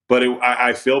 But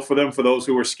I feel for them, for those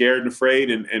who were scared and afraid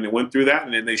and went through that,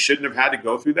 and they shouldn't have had to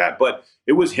go through that. But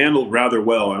it was handled rather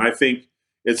well, and I think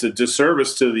it's a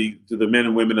disservice to the men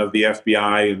and women of the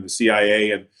FBI and the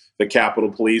CIA and the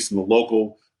Capitol Police and the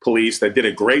local police that did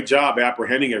a great job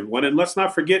apprehending everyone. And let's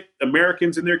not forget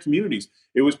Americans in their communities.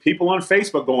 It was people on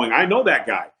Facebook going, "I know that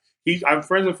guy. I'm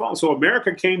friends with him." So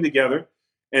America came together,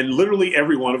 and literally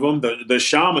every one of them, the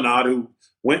shamanad who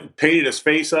went and painted his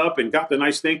face up and got the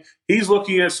nice thing, he's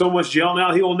looking at so much jail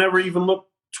now, he will never even look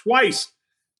twice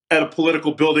at a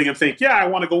political building and think, "Yeah, I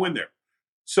want to go in there."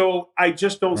 So I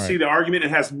just don't see the argument. It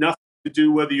has nothing to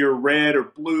do whether you're red or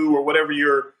blue or whatever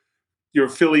your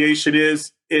affiliation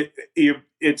is.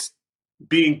 It's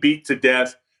being beat to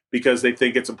death because they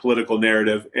think it's a political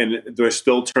narrative, and they're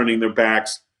still turning their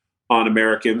backs on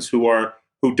Americans who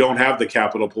don't have the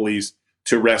Capitol Police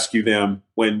to rescue them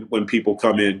when people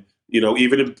come in.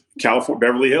 Even in California,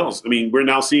 Beverly Hills. I mean, we're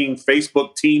now seeing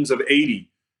Facebook teams of 80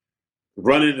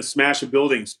 run in to smash a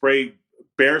building,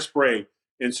 bear spray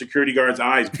in security guards'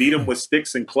 eyes, beat them with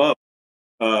sticks and clubs.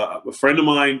 A friend of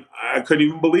mine, I couldn't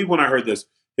even believe when I heard this.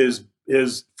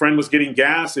 His friend was getting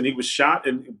gas and he was shot,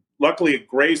 and luckily it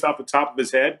grazed off the top of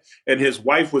his head. And his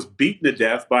wife was beaten to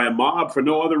death by a mob for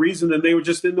no other reason than they were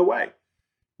just in the way,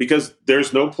 because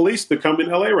there's no police to come in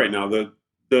LA right now.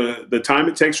 The time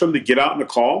it takes for them to get out and to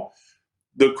call,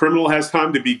 the criminal has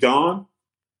time to be gone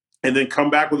and then come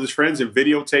back with his friends and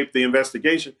videotape the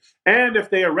investigation. And if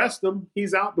they arrest him,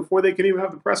 he's out before they can even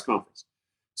have the press conference.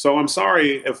 So I'm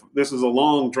sorry if this is a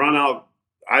long, drawn out,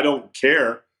 I don't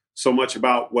care so much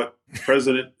about what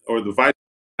president or the vice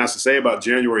has to say about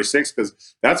January 6th,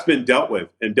 because that's been dealt with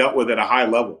at a high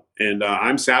level. And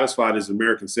I'm satisfied as an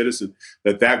American citizen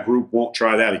that group won't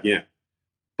try that again.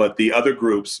 But the other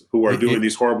groups who are doing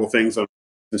these horrible things on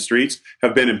the streets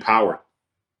have been empowered.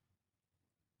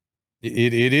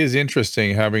 It is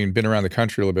interesting, having been around the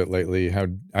country a little bit lately, how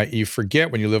you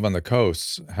forget when you live on the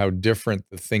coasts how different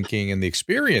the thinking and the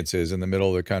experience is in the middle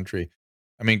of the country.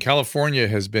 I mean, California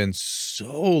has been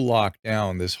so locked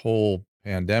down this whole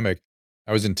pandemic.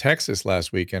 I was in Texas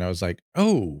last week and I was like,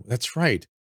 oh, that's right.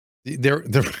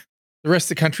 The rest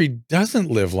of the country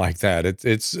doesn't live like that.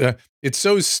 It's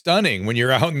so stunning when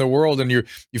you're out in the world and you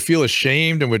feel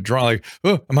ashamed and withdrawn. Like,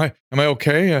 oh, am I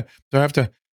okay? Do I have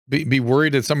to be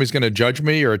worried that somebody's going to judge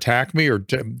me or attack me or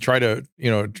try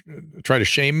to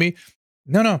shame me?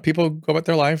 No. People go about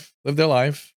their life, live their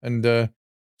life, and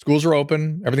schools are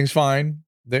open. Everything's fine.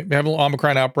 They have a little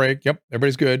Omicron outbreak. Yep,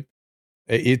 everybody's good.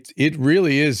 It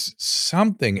really is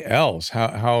something else.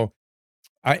 The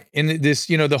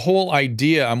whole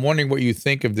idea. I'm wondering what you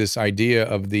think of this idea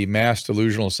of the mass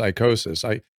delusional psychosis.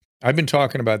 I've been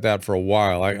talking about that for a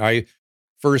while. I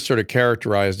first sort of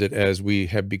characterized it as we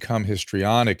have become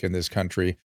histrionic in this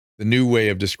country. The new way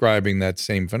of describing that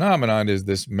same phenomenon is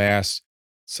this mass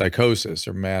psychosis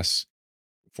or mass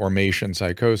formation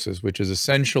psychosis, which is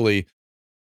essentially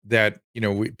that,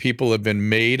 people have been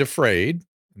made afraid.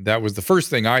 That was the first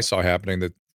thing I saw happening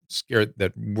that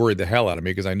worried the hell out of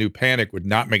me, because I knew panic would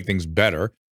not make things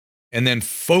better. And then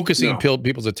focusing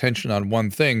people's attention on one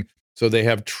thing so they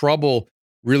have trouble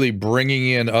really bringing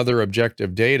in other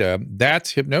objective data,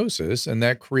 that's hypnosis, and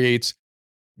that creates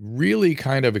really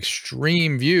kind of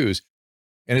extreme views.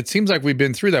 And it seems like we've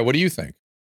been through that. What do you think?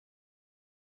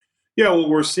 Yeah, well,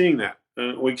 we're seeing that.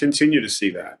 We continue to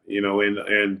see that,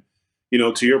 and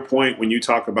to your point, when you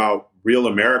talk about real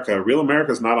America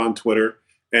is not on Twitter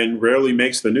and rarely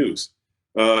makes the news.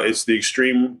 It's the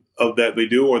extreme of that they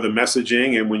do, or the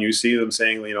messaging. And when you see them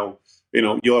saying,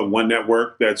 you'll have one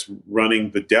network that's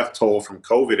running the death toll from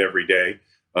COVID every day,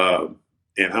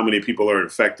 and how many people are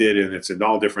infected, and it's in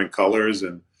all different colors,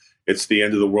 and it's the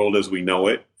end of the world as we know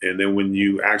it. And then when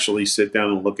you actually sit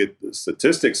down and look at the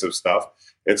statistics of stuff,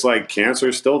 it's like cancer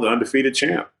is still the undefeated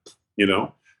champ,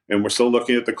 and we're still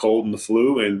looking at the cold and the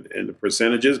flu and the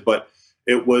percentages. But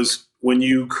it was when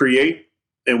you create,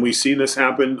 and we've seen this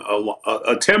happen,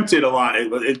 attempted a lot.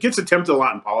 It gets attempted a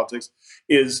lot in politics,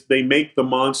 is they make the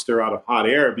monster out of hot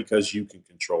air because you can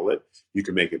control it. You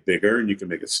can make it bigger and you can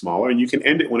make it smaller and you can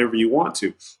end it whenever you want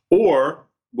to. Or,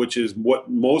 which is what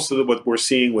what we're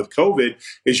seeing with COVID,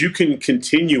 is you can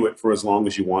continue it for as long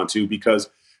as you want to because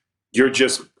you're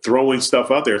just throwing stuff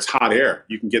out there. It's hot air.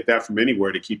 You can get that from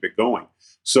anywhere to keep it going.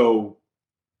 So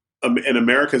in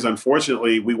Americans,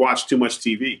 unfortunately, we watch too much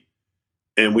TV.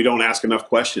 And we don't ask enough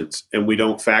questions, and we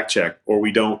don't fact check, or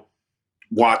we don't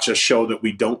watch a show that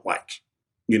we don't like.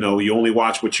 You only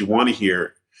watch what you want to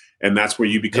hear, and that's where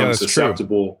you become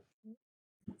susceptible,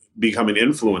 becoming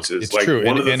influences. It's true.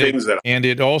 One of the things go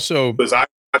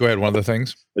ahead. One of the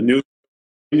things, the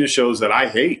news shows that I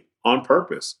hate on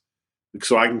purpose,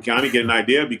 so I can kind of get an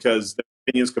idea, because the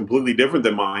opinion is completely different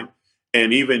than mine.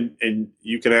 And you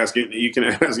can ask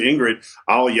Ingrid,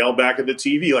 I'll yell back at the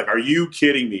TV, like, are you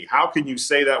kidding me? How can you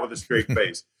say that with a straight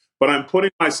face? But I'm putting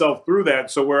myself through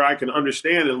that so where I can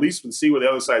understand at least and see where the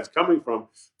other side's coming from,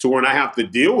 to when I have to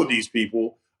deal with these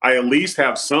people, I at least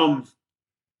have some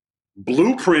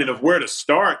blueprint of where to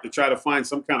start to try to find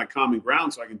some kind of common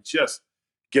ground so I can just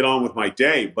get on with my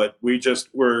day. But we're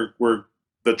the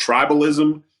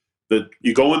tribalism,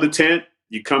 you go in the tent,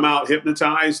 you come out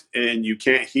hypnotized, and you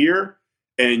can't hear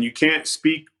and you can't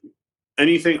speak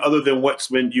anything other than what's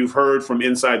been you've heard from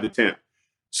inside the tent.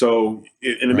 So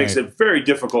it makes it very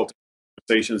difficult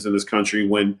conversations in this country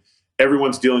when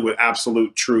everyone's dealing with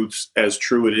absolute truths as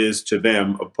true it is to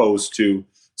them, opposed to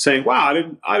saying, wow,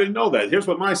 I didn't know that. Here's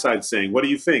what my side's saying. What do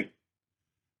you think?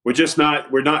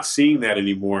 We're not seeing that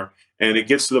anymore. And it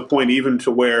gets to the point even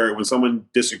to where when someone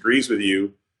disagrees with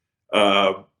you,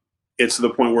 it's to the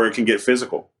point where it can get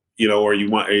physical, or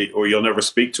you'll never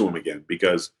speak to them again,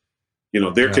 because,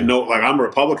 can no, like, I'm a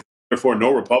Republican, therefore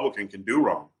no Republican can do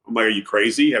wrong. I'm like, are you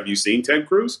crazy? Have you seen Ted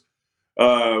Cruz?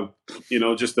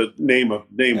 Just to name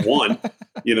one,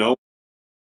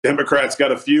 Democrats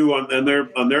got a few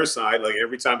on their side. Like,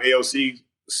 every time AOC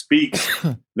speaks,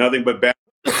 nothing but bad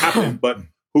happens. But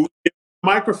who gets the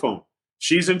microphone?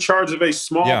 She's in charge of a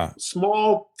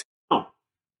small town.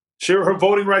 Her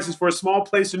voting rights is for a small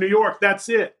place in New York. That's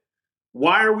it.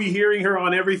 Why are we hearing her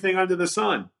on everything under the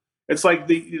sun? It's like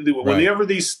whenever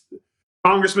these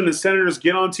congressmen and senators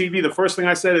get on TV, the first thing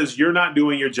I said is, you're not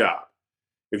doing your job.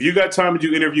 If you got time to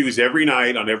do interviews every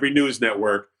night on every news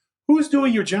network, who's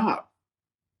doing your job?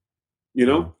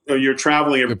 Or you're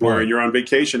traveling everywhere and you're on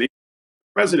vacation.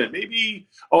 President, maybe,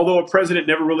 although a president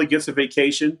never really gets a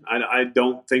vacation, I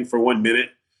don't think for 1 minute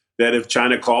that if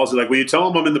China calls, like, will you tell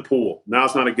them I'm in the pool?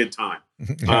 Now's not a good time.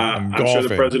 I'm sure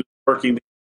the president's working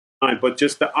time, but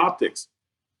just the optics.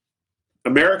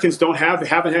 Americans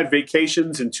haven't had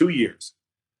vacations in 2 years.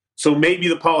 So maybe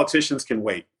the politicians can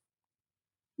wait,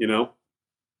 and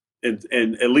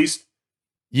at least.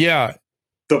 Yeah.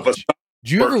 Do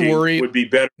you ever worry? Would be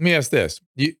better. Let me ask this.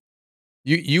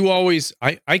 You always,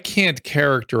 I can't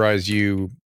characterize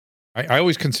you. I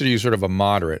always consider you sort of a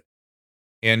moderate,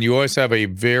 and you always have a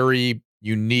very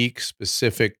unique,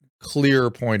 specific, clear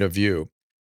point of view.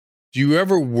 Do you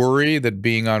ever worry that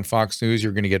being on Fox News,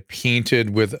 you're going to get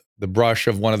painted with the brush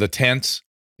of one of the tents,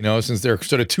 since there are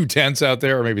sort of 2 tents out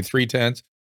there, or maybe 3 tents?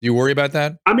 Do you worry about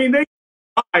that? I mean, they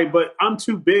lie, but I'm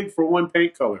too big for one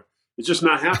paint color. It's just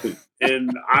not happening.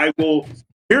 And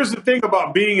here's the thing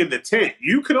about being in the tent.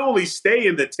 You can only stay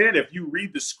in the tent if you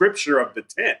read the scripture of the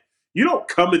tent. You don't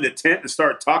come in the tent and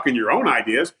start talking your own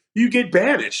ideas. You get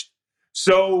banished.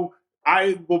 So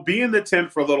I will be in the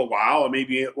tent for a little while.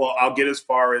 I'll get as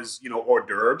far as, hors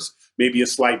d'oeuvres, maybe a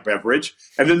slight beverage.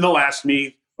 And then they'll ask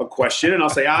me a question and I'll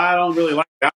say, I don't really like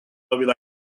that. They'll be like,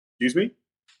 excuse me?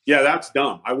 Yeah, that's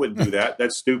dumb. I wouldn't do that.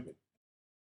 That's stupid.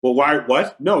 Well, why?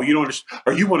 What? No, you don't understand.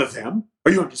 Are you one of them?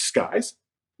 Are you in disguise?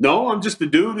 No, I'm just the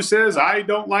dude who says I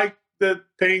don't like the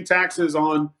paying taxes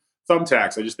on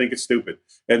thumbtacks. I just think it's stupid.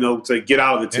 And they'll say, get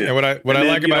out of the tent. And what I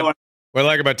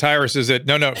like about Tyrus is that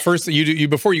no. First, you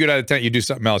before you get out of the tent, you do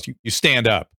something else. You stand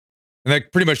up, and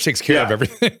that pretty much takes care of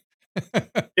everything.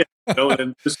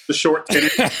 And just the short tenure,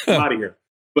 I'm out of here.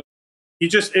 But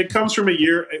it comes from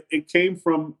it came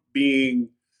from being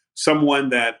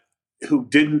someone who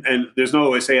didn't, and there's no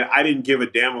way to say it, I didn't give a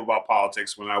damn about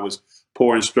politics when I was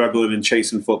poor and struggling and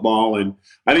chasing football. And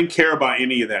I didn't care about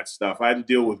any of that stuff. I had to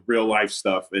deal with real life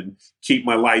stuff and keep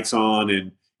my lights on.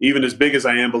 And even as big as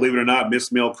I am, believe it or not,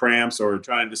 miss meal cramps or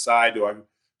trying to decide, do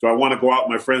I want to go out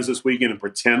with my friends this weekend and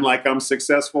pretend like I'm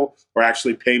successful, or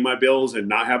actually pay my bills and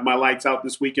not have my lights out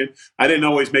this weekend? I didn't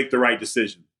always make the right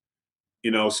decision.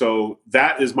 So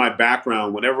that is my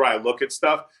background. Whenever I look at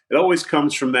stuff, it always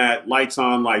comes from that lights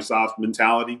on, lights off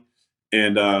mentality.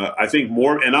 And I think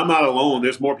more, and I'm not alone,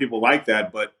 there's more people like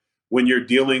that. But when you're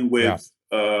dealing with,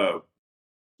 here's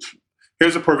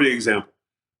a perfect example.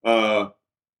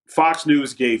 Fox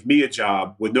News gave me a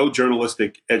job with no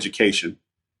journalistic education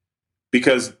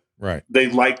because they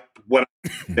liked what I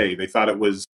say. They thought it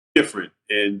was different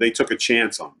and they took a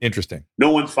chance on me. Interesting.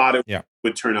 No one thought it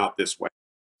would turn out this way.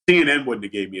 CNN wouldn't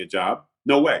have gave me a job.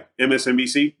 No way.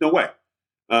 MSNBC? No way.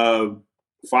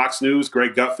 Fox News,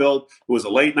 Greg Gutfeld. It was a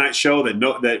late night show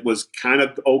that was kind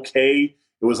of okay.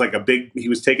 It was like he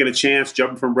was taking a chance,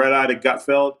 jumping from red eye to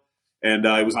Gutfeld. And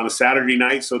it was on a Saturday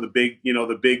night. So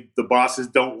the bosses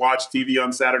don't watch TV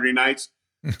on Saturday nights.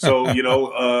 So,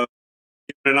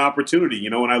 an opportunity,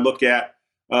 when I look at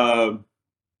like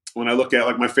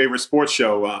my favorite sports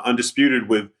show, Undisputed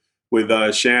with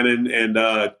Shannon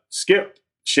and Skip.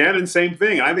 Shannon, same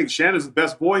thing. I think Shannon's the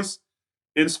best voice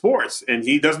in sports, and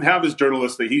he doesn't have his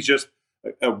journalistic. He's just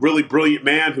a really brilliant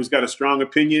man who's got a strong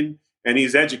opinion, and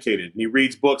he's educated, and he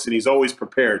reads books, and he's always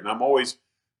prepared. And I'm always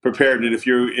prepared. And if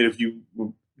you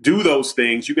do those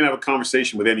things, you can have a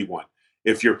conversation with anyone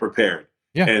if you're prepared.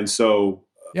 Yeah. And so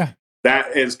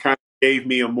that is kind of gave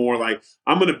me a more like,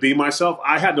 I'm going to be myself.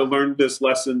 I had to learn this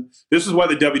lesson. This is why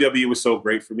the WWE was so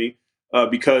great for me,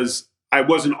 because I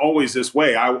wasn't always this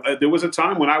way. There was a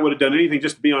time when I would have done anything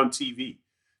just to be on TV,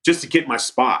 just to get my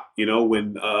spot. You know,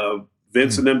 when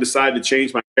Vince and them decided to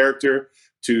change my character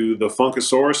to the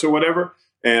Funkasaurus or whatever.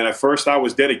 And at first I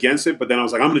was dead against it, but then I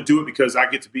was like, I'm going to do it because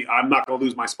I'm not going to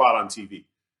lose my spot on TV.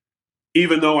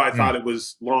 Even though I thought it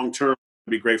was long-term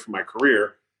to be great for my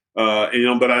career.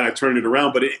 But I turned it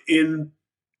around. But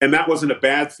and that wasn't a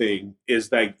bad thing, is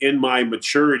that in my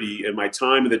maturity and my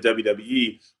time in the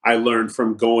WWE, I learned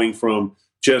from going from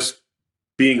just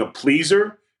being a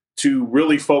pleaser to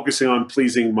really focusing on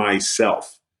pleasing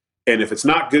myself. And if it's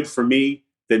not good for me,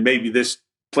 then maybe this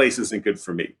place isn't good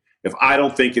for me. If I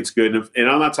don't think it's good, and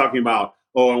I'm not talking about,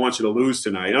 I want you to lose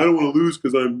tonight. I don't want to lose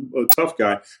because I'm a tough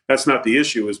guy. That's not the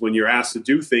issue, is when you're asked to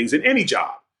do things in any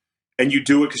job and you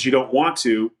do it because you don't want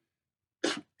to,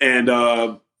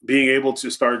 and being able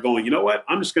to start going, you know what,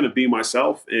 I'm just going to be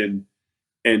myself. And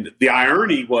the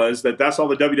irony was that that's all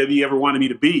the WWE ever wanted me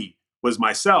to be, was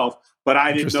myself, but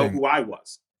I didn't know who I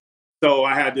was. So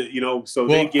I had to,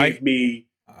 they gave me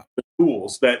the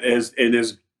tools that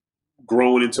has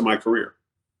grown into my career.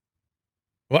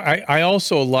 Well, I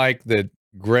also like that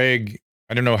Greg,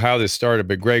 I don't know how this started,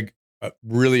 but Greg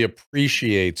really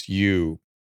appreciates you,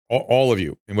 all of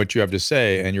you, and what you have to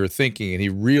say and your thinking. And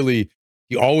he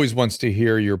always wants to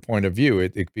hear your point of view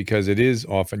because it is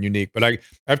often unique. But I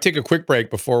have to take a quick break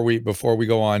before we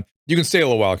go on. You can stay a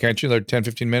little while, can't you? Like 10,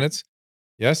 15 minutes?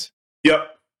 Yes? Yep.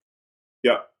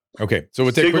 Okay. So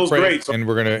we'll take a quick break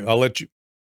and I'll let you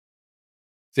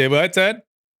say what's that?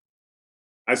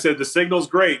 I said the signal's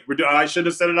great. I should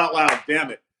have said it out loud.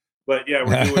 Damn it! But yeah,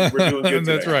 we're doing good.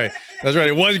 That's right.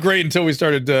 It was great until we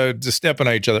started to stepping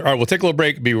on each other. All right, we'll take a little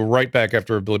break. Be right back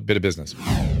after a bit of business.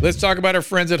 Let's talk about our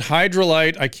friends at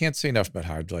Hydralyte. I can't say enough about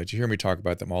Hydralyte. You hear me talk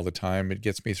about them all the time. It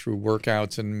gets me through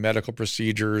workouts and medical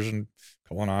procedures and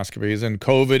colonoscopies and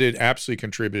COVID. It absolutely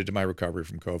contributed to my recovery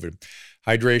from COVID.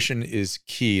 Hydration is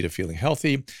key to feeling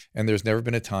healthy, and there's never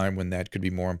been a time when that could be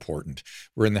more important.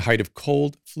 We're in the height of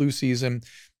cold, flu season.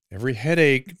 Every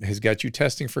headache has got you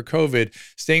testing for COVID.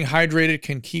 Staying hydrated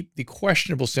can keep the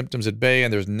questionable symptoms at bay,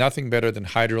 and there's nothing better than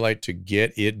Hydralyte to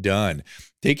get it done.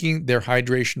 Taking their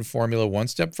hydration formula one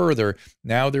step further,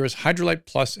 now there is Hydralyte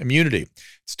Plus Immunity. It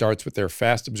starts with their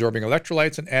fast-absorbing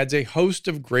electrolytes and adds a host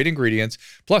of great ingredients.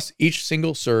 Plus, each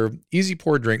single-serve,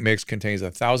 easy-pour drink mix contains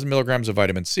 1,000 milligrams of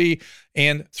vitamin C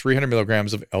and 300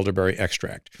 milligrams of elderberry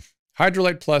extract.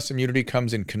 Hydralyte Plus Immunity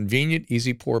comes in convenient,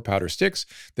 easy-pour powder sticks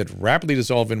that rapidly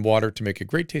dissolve in water to make a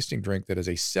great-tasting drink that has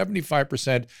a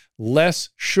 75% less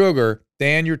sugar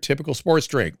than your typical sports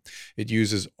drink. It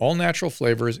uses all-natural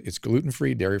flavors. It's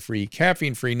gluten-free, dairy-free,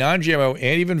 caffeine-free, non-GMO,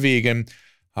 and even vegan.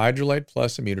 Hydralyte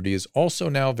Plus Immunity is also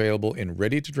now available in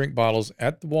ready-to-drink bottles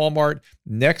at the Walmart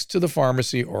next to the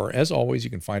pharmacy, or as always, you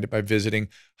can find it by visiting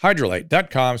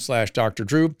hydralyte.com/Dr.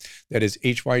 Drew. That is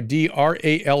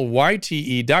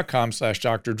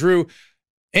hydralyte.com/Dr. Drew.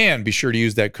 And be sure to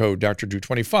use that code Dr. Drew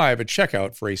 25 at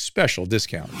checkout for a special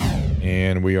discount.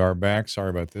 And we are back. Sorry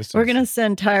about this. We're going to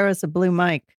send Tyrus a blue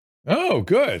mic. Oh,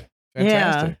 good.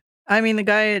 Fantastic. Yeah. I mean, the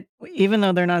guy, even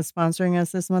though they're not sponsoring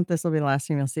us this month, this will be the last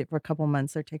time you'll see it for a couple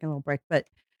months. They're taking a little break, but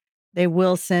they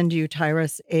will send you,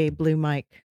 Tyrus, a blue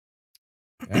mic.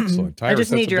 Excellent. Tyrus, I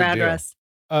just need your address.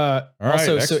 All right,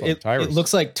 also, so excellent. it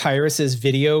looks like Tyrus's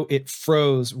video, it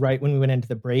froze right when we went into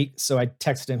the break. So I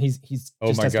texted him. He's just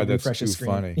has to refresh his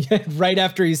screen. Funny. Right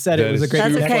after he said it was a great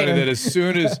connection. That's okay. Funny that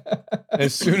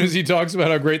as soon as he talks about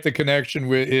how great the connection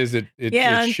is, it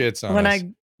shits on when us.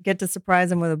 I get to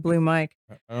surprise him with a blue mic.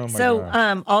 Oh my So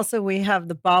gosh. also we have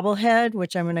the bobblehead,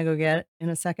 which I'm gonna go get in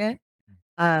a second.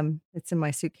 It's in my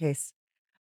suitcase.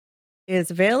 It's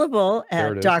available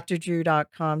at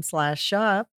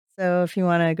drdrew.com/shop. So if you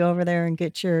want to go over there and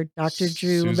get your Dr.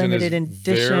 Drew Susan limited is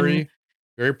edition. Very,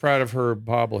 very proud of her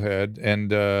bobblehead, and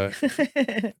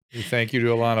thank you to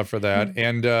Alana for that.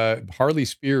 And Harley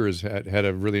Spears had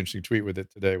a really interesting tweet with it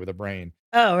today with a brain.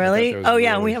 Oh, really? Oh,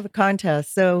 yeah. Really We have a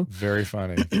contest. So very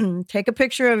funny. take a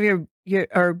picture of your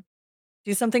or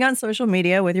do something on social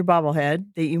media with your bobblehead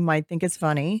that you might think is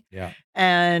funny. Yeah.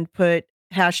 And put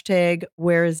hashtag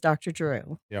where is Dr.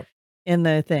 Drew? Yep. In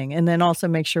the thing. And then also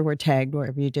make sure we're tagged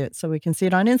wherever you do it so we can see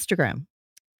it on Instagram.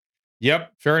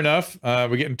 Yep, fair enough.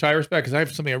 We're getting Tyrus back because I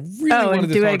have something I really wanted to talk to him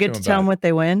about. Do I get to tell them what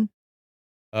they win?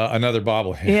 Another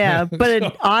bobblehead. Yeah, but an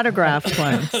autographed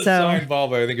one. So signed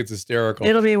bobblehead. I think it's hysterical.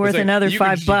 It'll be worth another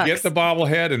 $5. Get the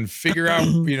bobblehead and figure out,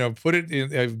 put it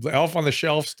in Elf on the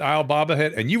Shelf style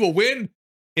bobblehead, and you will win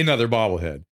another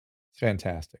bobblehead. It's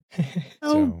fantastic.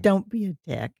 Don't be a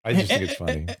dick. I just think it's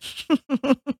funny.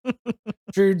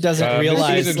 Drew doesn't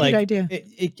realize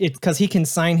it's because he can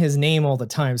sign his name all the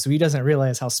time, so he doesn't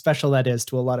realize how special that is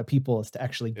to a lot of people is to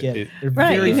actually get it.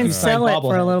 Right, you can sell it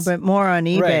for a little bit more on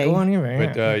eBay. Right, go on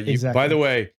eBay. But exactly. By the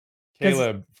way,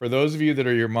 Caleb, for those of you that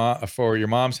are your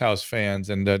Mom's House fans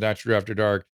and Dr. Drew After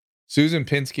Dark, Susan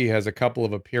Pinsky has a couple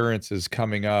of appearances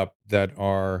coming up that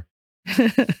are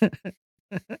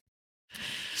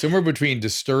somewhere between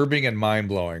disturbing and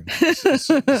mind-blowing.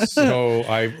 So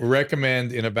I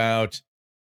recommend in about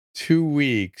 2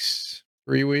 weeks,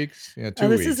 3 weeks. Yeah, 2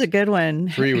 weeks. This is a good one.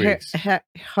 3 weeks.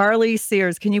 Harley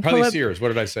Sears. Can you pull Harley up? Sears. What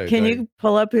did I say? Can you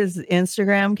pull up his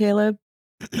Instagram, Caleb,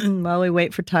 while we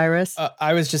wait for Tyrus?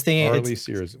 I was just thinking, Harley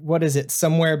Sears. What is it?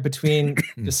 Somewhere between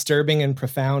disturbing and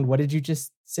profound. What did you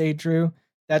just say, Drew?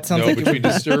 That sounds like between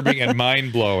disturbing and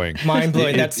mind-blowing.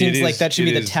 Mind-blowing. That seems like that should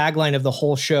be the tagline of the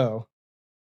whole show.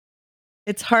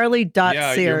 It's Harley.Sears.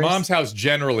 Yeah, your Mom's House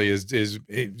generally is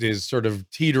sort of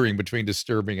teetering between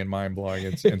disturbing and mind-blowing,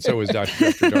 and so is Dr.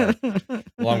 After Dark,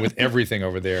 along with everything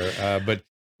over there. But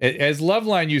as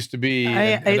Loveline used to be,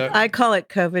 I call it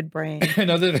COVID brain. And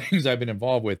other things I've been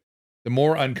involved with, the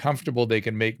more uncomfortable they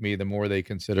can make me, the more they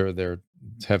consider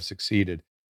have succeeded.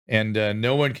 And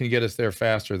no one can get us there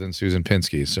faster than Susan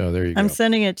Pinsky. So there you go. I'm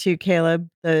sending it to Caleb,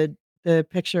 the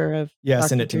picture of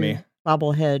send it to me.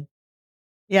 Bobblehead.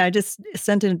 Yeah, I just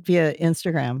sent it via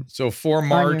Instagram. So for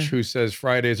March, who says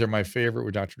Fridays are my favorite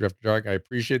with Dr. After Dark, I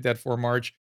appreciate that for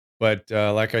March. But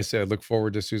like I said, look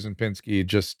forward to Susan Pinsky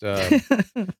just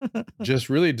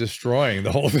really destroying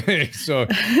the whole thing. So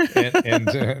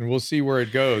and we'll see where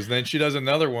it goes. Then she does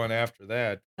another one after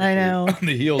that. I know. On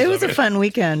the heels it was a fun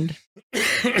weekend.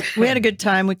 We had a good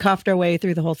time. We coughed our way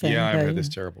through the whole thing. Yeah, I read this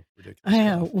terrible, ridiculous. I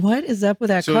know. What is up with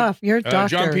that cough? You're a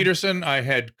doctor. John Peterson, I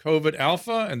had COVID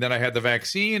Alpha, and then I had the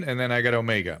vaccine, and then I got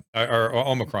Omega, or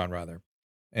Omicron, rather.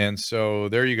 And so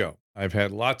there you go. I've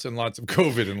had lots and lots of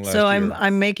COVID in the last year.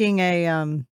 I'm making a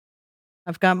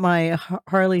I've got my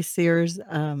Harley Sears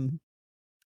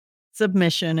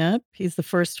submission up. He's the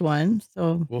first one.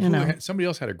 So somebody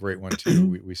else had a great one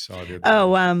too. We saw the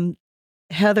other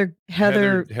day.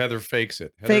 Heather fakes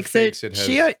it. Fakes it.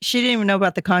 She didn't even know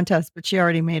about the contest, but she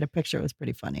already made a picture. It was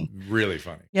pretty funny. Really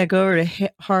funny. Yeah, go over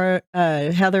to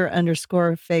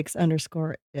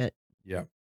Heather_fakes_it. Yeah.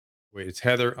 Wait, it's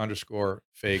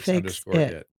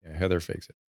Heather_fakes_it. Yeah, Heather fakes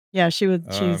it. Yeah, she would.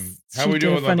 How we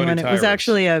doing with my buddy Tyrus? It was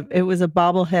actually a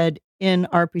bobblehead in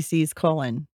RPC's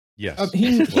colon. Yes.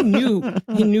 He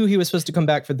knew he was supposed to come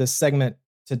back for this segment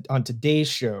on today's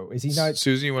show. Is he not?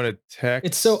 Susan, you want to text?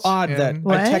 It's so odd that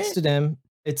I texted him.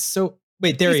 It's so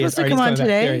wait. There he is. Supposed to come on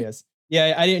today. There he is.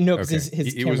 Yeah, I didn't know because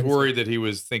he was worried that he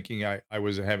was thinking I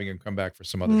was having him come back for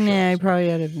some other show. Yeah, he probably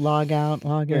had to log out,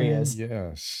 log in. There he is.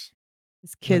 Yes.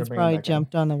 His kids probably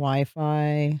jumped on the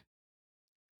Wi-Fi.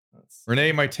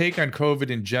 Renee, my take on COVID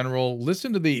in general,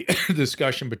 listen to the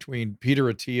discussion between Peter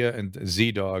Attia and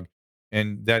Z-Dog,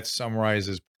 and that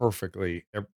summarizes perfectly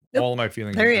all of my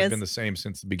feelings. Have been the same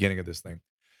since the beginning of this thing.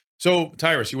 So,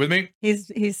 Tyrus, you with me?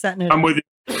 He's setting it I'm with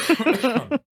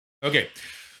you. Okay.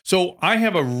 So I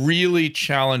have a really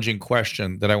challenging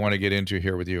question that I want to get into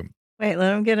here with you. Wait,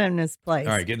 let him get in his place.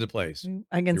 All right, get into place.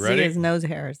 I can see his nose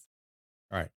hairs.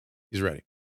 All right, he's ready.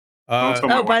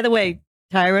 By the way,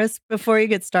 Tyrus, before you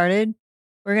get started,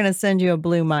 we're going to send you a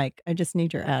blue mic. I just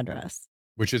need your address.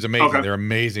 Which is amazing. Okay. They're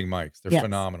amazing mics. They're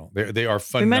phenomenal. They are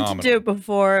phenomenal. We meant to do it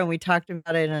before, and we talked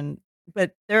about it,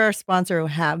 but they're our sponsor who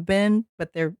have been,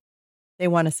 but they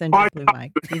want to send you a blue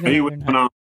mic. He was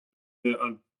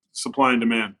supply and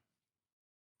demand.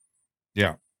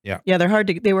 Yeah.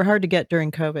 They were hard to get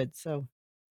during COVID. So,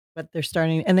 but they're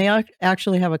starting, and they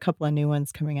actually have a couple of new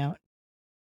ones coming out,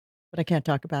 but I can't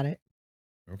talk about it.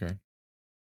 Okay.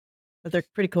 But they're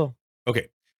pretty cool. Okay.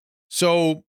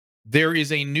 So there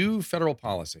is a new federal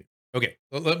policy. Okay.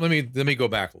 Let me go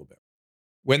back a little bit.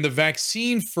 When the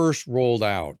vaccine first rolled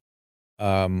out,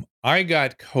 I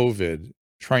got COVID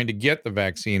trying to get the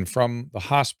vaccine from the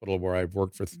hospital where I've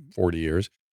worked for 40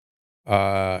 years.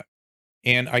 And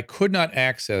I could not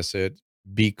access it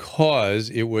because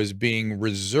it was being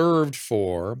reserved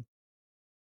for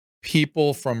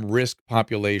people from risk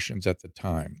populations at the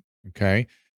time. Okay.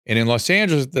 And in Los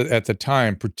Angeles at the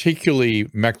time, particularly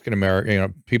Mexican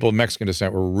American, people of Mexican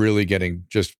descent were really getting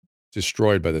just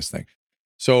destroyed by this thing.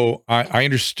 So I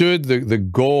understood the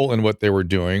goal and what they were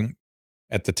doing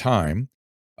at the time.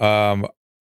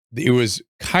 It was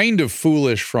kind of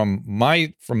foolish from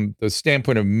the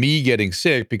standpoint of me getting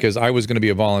sick, because I was going to be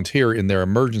a volunteer in their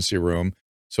emergency room.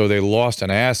 So they lost an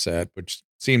asset, which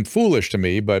seemed foolish to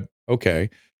me, but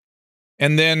okay.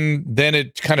 And then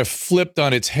it kind of flipped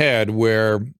on its head,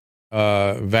 where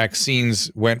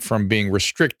vaccines went from being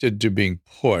restricted to being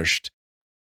pushed.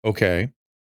 Okay.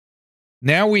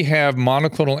 Now we have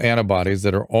monoclonal antibodies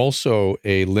that are also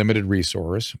a limited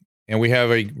resource, and we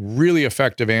have a really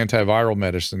effective antiviral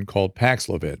medicine called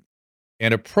Paxlovid.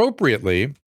 And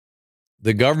appropriately,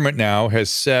 the government now has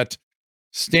set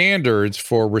standards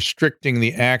for restricting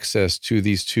the access to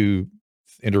these two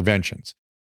interventions.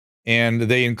 And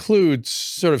they include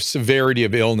sort of severity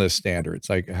of illness standards,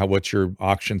 like what's your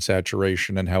oxygen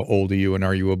saturation and how old are you and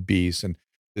are you obese and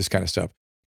this kind of stuff.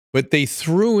 But they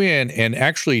threw in and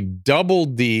actually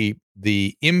doubled the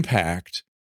impact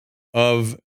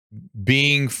of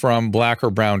being from Black or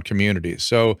brown communities.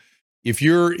 So if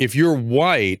you're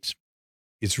white,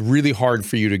 it's really hard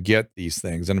for you to get these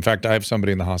things. And in fact, I have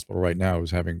somebody in the hospital right now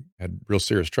who's had real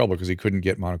serious trouble because he couldn't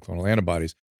get monoclonal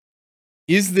antibodies.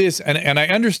 Is this, and I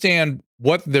understand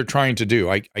what they're trying to do.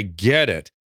 I get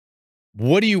it.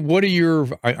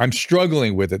 I'm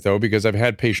struggling with it though, because I've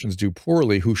had patients do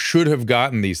poorly who should have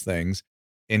gotten these things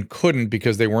and couldn't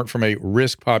because they weren't from a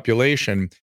risk population,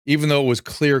 even though it was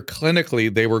clear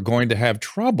clinically they were going to have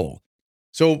trouble.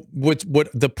 So what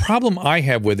the problem I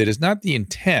have with it is not the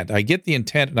intent. I get the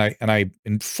intent and I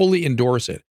fully endorse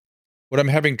it. What I'm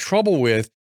having trouble with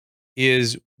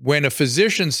is when a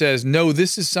physician says, no,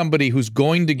 this is somebody who's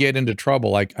going to get into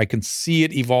trouble. I can see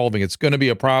it evolving. It's going to be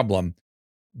a problem.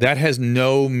 That has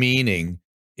no meaning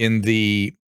in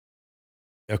the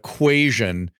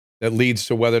equation that leads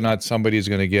to whether or not somebody is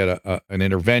going to get an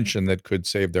intervention that could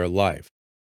save their life.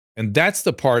 And that's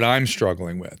the part I'm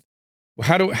struggling with.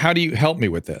 How do you help me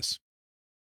with this?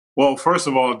 Well, first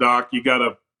of all, Doc, you got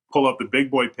to pull up the big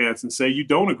boy pants and say you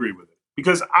don't agree with it,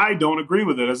 because I don't agree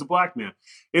with it as a Black man.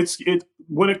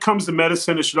 When it comes to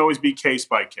medicine, it should always be case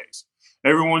by case.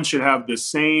 Everyone should have the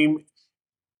same,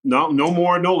 no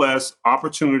more, no less,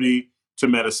 opportunity to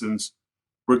medicines,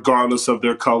 regardless of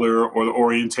their color or the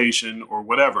orientation or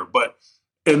whatever. But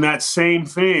in that same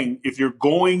thing, if you're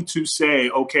going to say,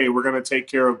 okay, we're going to take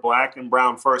care of Black and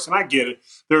brown first, and I get it,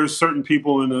 there are certain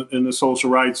people in the social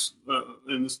rights,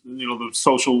 the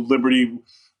social liberty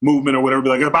movement or whatever, be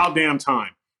like, about damn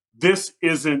time. This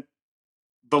isn't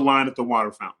the line at the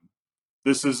water fountain.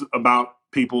 This is about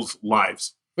people's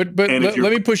lives. But let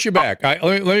me push you back.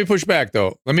 Let me push back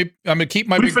though. I'm going to keep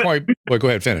my big point. Well, go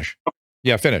ahead, finish.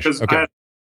 Yeah, finish. Okay. I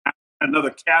have another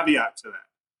caveat to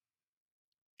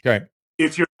that. Okay.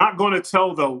 If you're not going to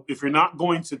tell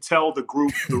the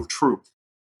group the truth,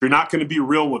 if you're not going to be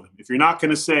real with them, if you're not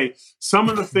going to say some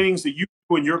of the things that you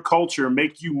do in your culture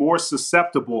make you more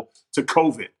susceptible to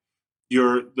COVID,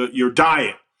 your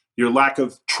diet, your lack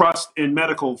of trust in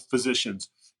medical physicians,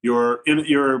 your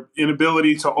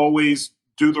inability to always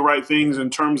do the right things in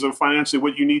terms of financially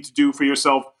what you need to do for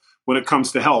yourself when it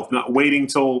comes to health, not waiting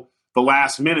till the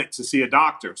last minute to see a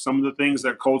doctor. Some of the things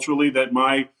that culturally that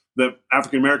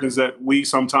African Americans that we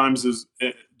sometimes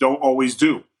don't always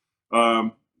do.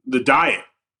 The diet.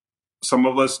 Some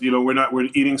of us, we're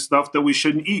eating stuff that we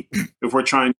shouldn't eat if we're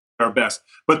trying to do our best.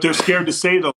 But they're scared to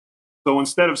say those. So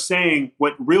instead of saying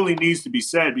what really needs to be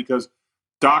said, because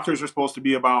doctors are supposed to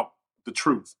be about the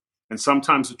truth, and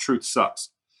sometimes the truth sucks.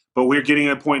 But we're getting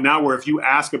at a point now where if you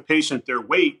ask a patient their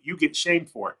weight, you get shamed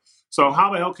for it. So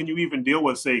how the hell can you even deal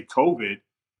with, say, COVID,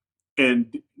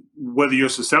 and whether you're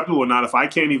susceptible or not, if I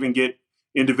can't even get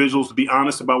individuals to be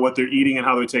honest about what they're eating and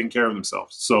how they're taking care of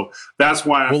themselves? So that's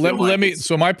why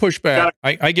so my pushback,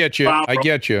 I get you. I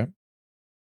get you.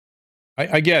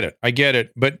 I get it. I get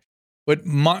it. But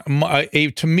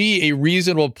to me, a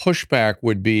reasonable pushback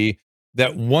would be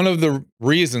that one of the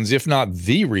reasons, if not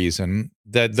the reason,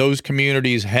 that those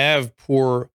communities have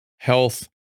poor health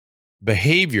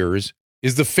behaviors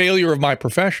is the failure of my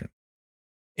profession.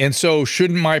 And so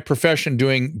shouldn't my profession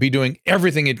be doing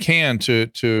everything it can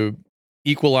to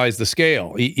equalize the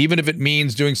scale, even if it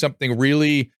means doing something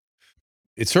really,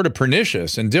 it's sort of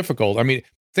pernicious and difficult. I mean,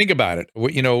 think about it.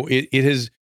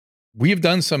 We've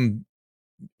done some,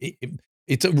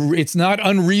 it's not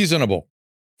unreasonable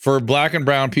for Black and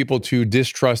brown people to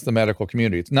distrust the medical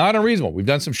community. It's not unreasonable. We've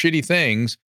done some shitty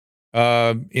things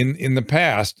in the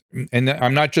past. And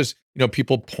I'm not just,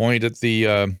 people point at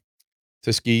the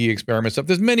Tuskegee experiment stuff.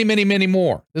 There's many, many, many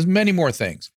more. There's many more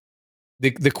things.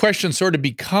 The question sort of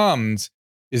becomes,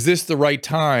 is this the right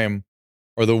time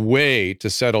or the way to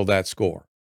settle that score?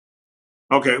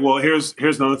 Okay, well, here's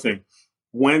another thing.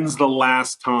 When's the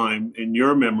last time in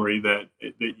your memory that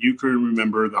you can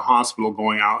remember the hospital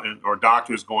going out or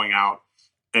doctors going out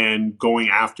and going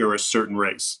after a certain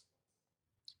race?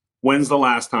 When's the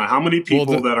last time? How many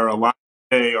people that are alive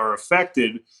today are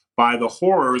affected by the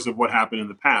horrors of what happened in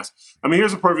the past? I mean,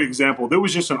 here's a perfect example. There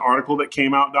was just an article that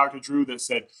came out, Dr. Drew, that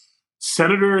said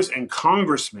senators and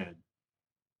congressmen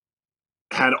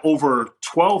had over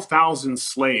 12,000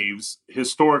 slaves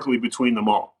historically between them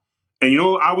all. And,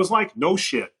 I was like, no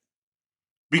shit,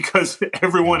 because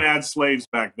everyone had slaves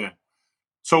back then.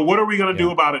 So what are we going to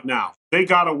do about it now? They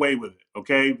got away with it.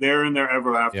 Okay. They're in their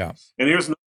ever after. Yeah. And here's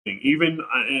another thing. Even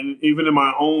in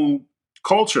my own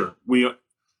culture,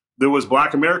 there was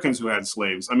Black Americans who had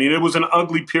slaves. I mean, it was an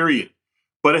ugly period,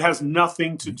 but it has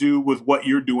nothing to do with what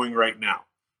you're doing right now.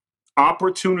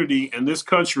 Opportunity in this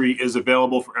country is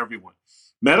available for everyone.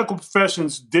 Medical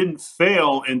professions didn't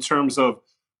fail in terms of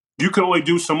you can only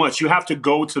do so much. You have to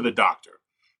go to the doctor.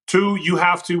 2, you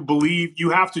have to believe, you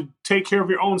have to take care of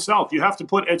your own self. You have to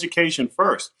put education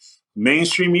first.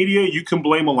 Mainstream media, you can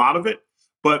blame a lot of it.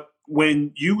 But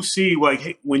when you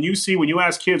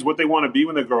ask kids what they want to be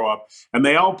when they grow up, and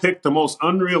they all pick the most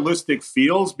unrealistic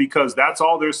fields because that's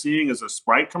all they're seeing is a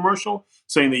Sprite commercial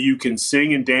saying that you can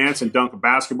sing and dance and dunk a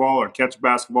basketball or catch a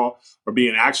basketball or be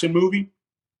an action movie.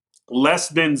 Less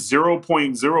than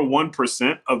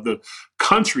 0.01% of the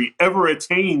country ever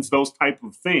attains those type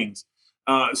of things.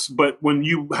 But when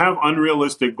you have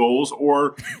unrealistic goals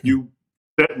or you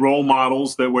set role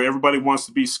models where everybody wants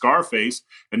to be Scarface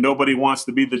and nobody wants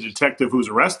to be the detective who's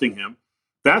arresting him,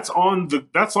 that's on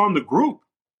the group.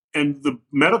 And the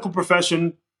medical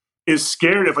profession is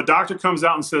scared if a doctor comes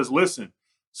out and says, listen,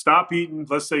 stop eating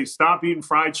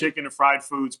fried chicken and fried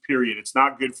foods, period. It's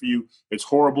not good for you. It's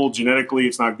horrible genetically.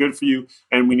 It's not good for you.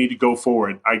 And we need to go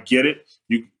forward. I get it.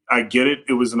 I get it.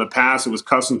 It was in the past. It was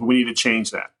customs, but we need to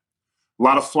change that. A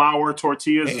lot of flour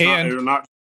tortillas are not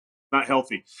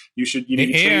healthy. You need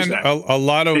to change that. A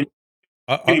lot of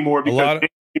anymore because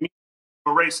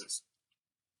are racist.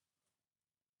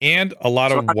 And a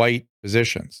lot of white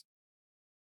physicians.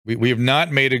 We have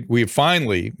not made we have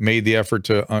finally made the effort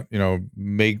to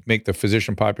make the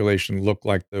physician population look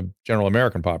like the general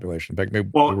American population. In fact, maybe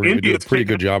we're going to do a pretty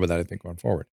good job of that, I think, going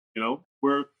forward.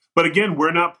 But again,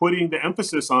 we're not putting the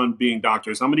emphasis on being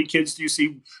doctors. How many kids do you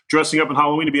see dressing up in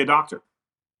Halloween to be a doctor?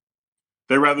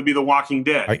 They'd rather be the Walking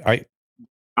Dead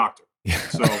doctor.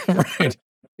 So right. It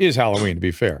is Halloween, to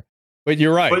be fair. But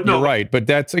you're right. You're right. But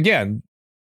that's, again,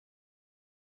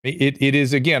 it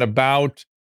is, again, about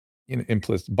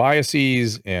implicit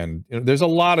biases, and there's a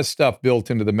lot of stuff built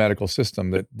into the medical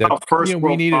system that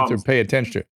we needed to pay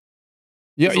attention to.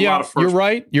 Yeah, you're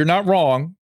right. You're not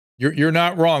wrong. You're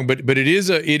not wrong. But it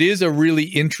is a really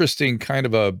interesting kind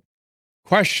of a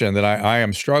question that I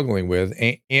am struggling with.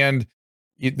 And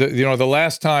the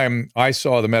last time I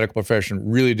saw the medical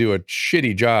profession really do a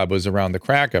shitty job was around the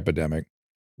crack epidemic,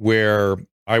 where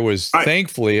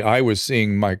thankfully I was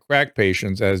seeing my crack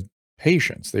patients as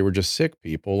patients. They were just sick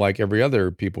people like every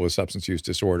other people with substance use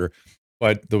disorder.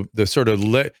 But the sort of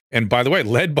and by the way,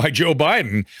 led by Joe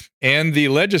Biden, and the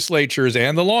legislatures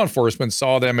and the law enforcement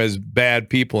saw them as bad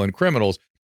people and criminals.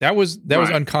 That was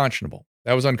unconscionable.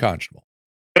 That was unconscionable.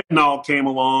 Fentanyl came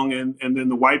along, and then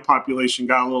the white population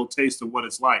got a little taste of what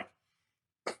it's like.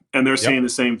 And they're saying the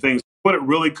same things. What it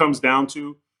really comes down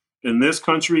to in this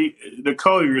country, the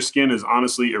color of your skin is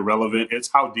honestly irrelevant. It's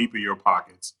how deep are your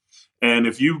pockets. And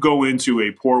if you go into a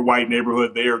poor white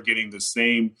neighborhood, they are getting the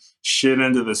same shit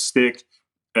end of the stick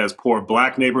as poor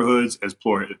Black neighborhoods, as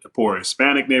poor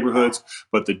Hispanic neighborhoods.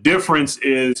 But the difference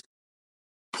is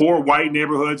poor white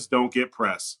neighborhoods don't get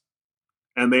press.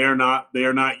 And they are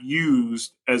not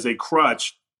used as a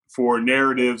crutch for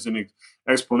narratives and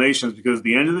explanations, because at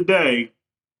the end of the day,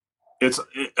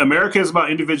 America is about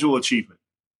individual achievement.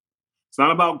 It's not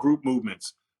about group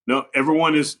movements. No,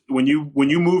 everyone is, when you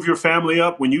move your family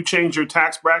up, when you change your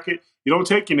tax bracket, you don't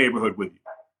take your neighborhood with you.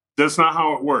 That's not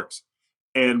how it works.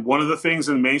 And one of the things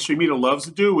that the mainstream media loves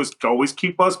to do is always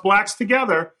keep us Blacks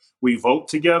together. We vote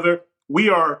together. We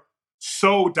are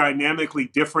so dynamically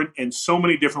different in so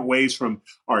many different ways, from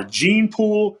our gene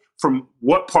pool, from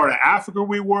what part of Africa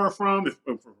we were from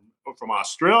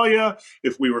Australia,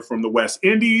 if we were from the West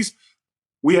Indies.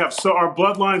 We have our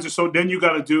bloodlines are so. Then you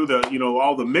got to do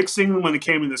all the mixing when it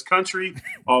came in this country,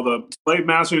 all the slave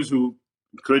masters who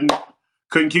couldn't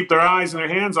keep their eyes and their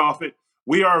hands off it.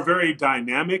 We are a very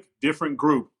dynamic, different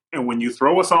group. And when you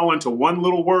throw us all into one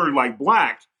little word like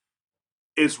Black,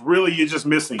 it's really, you're just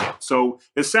missing it. So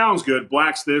it sounds good.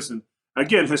 Blacks this, and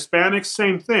again, Hispanics,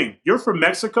 same thing. You're from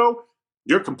Mexico,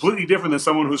 you're completely different than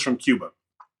someone who's from Cuba.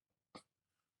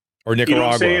 or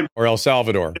Nicaragua or El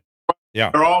Salvador.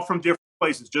 Yeah. They're all from different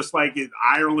places, just like in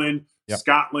Ireland,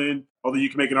 Scotland, although you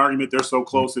can make an argument they're so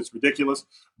close, it's ridiculous.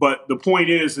 But the point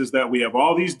is that we have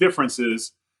all these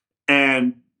differences,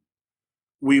 and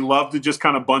we love to just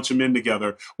kind of bunch them in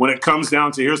together. When it comes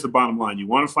down to, here's the bottom line. You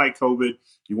want to fight COVID,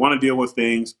 you want to deal with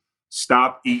things,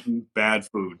 stop eating bad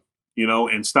food,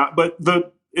 and stop. But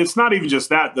it's not even just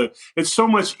that. It's so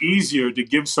much easier to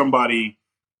give somebody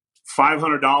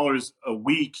 $500 a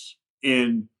week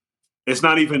in, it's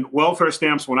not even welfare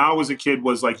stamps. When I was a kid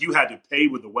was like, you had to pay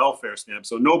with the welfare stamp.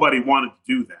 So nobody wanted to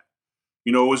do that.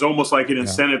 It was almost like an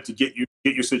incentive to get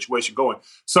your situation going.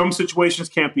 Some situations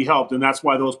can't be helped, and that's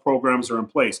why those programs are in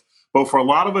place. But for a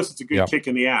lot of us, it's a good kick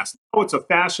in the ass. Now it's a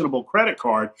fashionable credit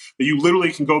card that you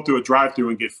literally can go through a drive-through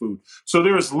and get food. So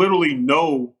there is literally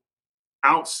no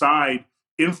outside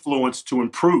influence to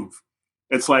improve.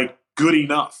 It's like good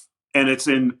enough. And it's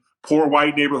in poor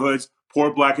white neighborhoods,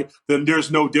 poor black, then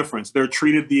there's no difference. They're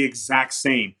treated the exact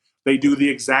same. They do the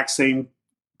exact same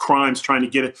crimes trying to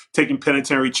get it, taking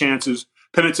penitentiary chances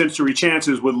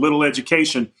with little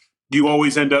education. You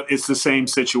always end up, it's the same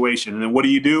situation. And then what do?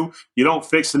 You don't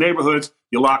fix the neighborhoods,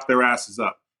 you lock their asses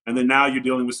up. And then now you're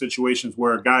dealing with situations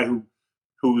where a guy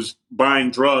who's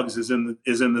buying drugs is in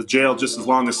the jail just as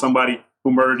long as somebody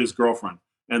who murdered his girlfriend.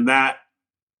 And that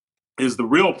is the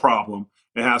real problem.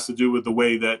 It has to do with the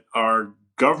way that our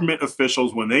government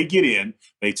officials, when they get in,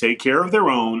 they take care of their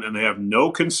own and they have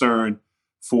no concern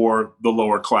for the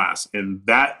lower class. And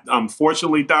that,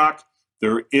 unfortunately, Doc,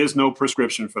 there is no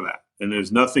prescription for that. And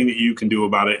there's nothing that you can do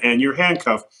about it. And you're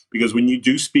handcuffed because when you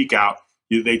do speak out,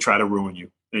 they try to ruin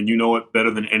you. And you know it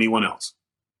better than anyone else.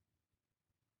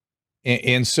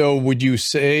 And so would you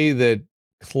say that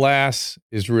class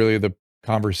is really the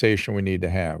conversation we need to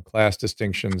have? Class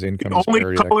distinctions, income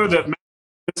disparity. The only color that matters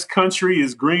in this country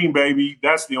is green, baby.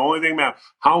 That's the only thing that matters.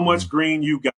 How much green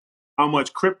you got, how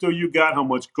much crypto you got, how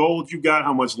much gold you got,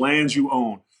 how much land you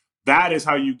own. That is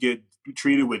how you get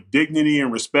treated with dignity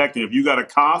and respect. And if you got a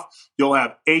cough, you'll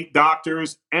have 8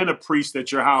 doctors and a priest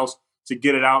at your house to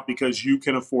get it out because you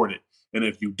can afford it. And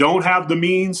if you don't have the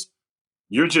means,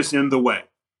 you're just in the way.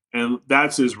 And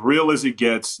that's as real as it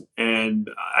gets. And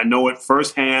I know it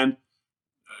firsthand.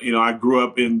 I grew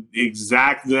up in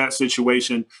exactly that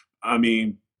situation. I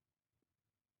mean,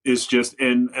 it's just,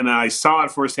 and I saw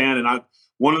it firsthand. And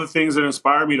one of the things that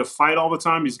inspired me to fight all the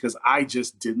time is because I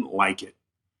just didn't like it.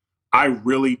 I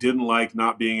really didn't like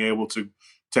not being able to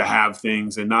have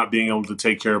things and not being able to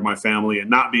take care of my family and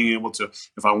not being able to,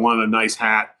 if I want a nice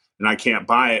hat and I can't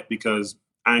buy it because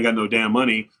I ain't got no damn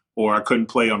money, or I couldn't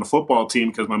play on the football team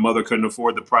because my mother couldn't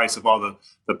afford the price of all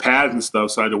the pads and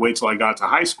stuff. So I had to wait till I got to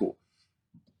high school.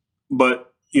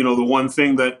 But, the one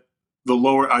thing that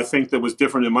I think that was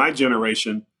different in my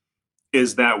generation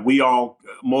is that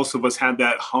most of us had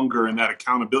that hunger and that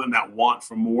accountability and that want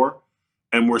for more.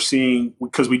 And we're seeing,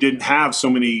 because we didn't have so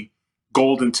many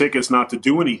golden tickets not to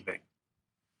do anything.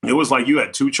 It was like you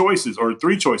had 2 choices or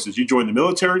 3 choices. You join the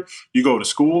military, you go to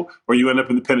school, or you end up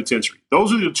in the penitentiary.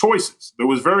 Those are the choices.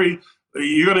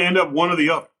 You're going to end up one or the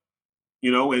other,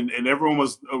 and everyone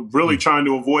was really trying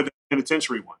to avoid the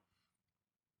penitentiary one.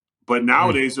 But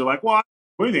nowadays they're like, well, I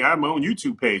don't do anything. I have my own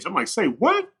YouTube page. I'm like, say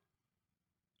what?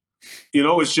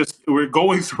 It's just, we're just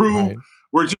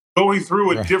going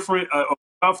through a different, a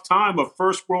tough time of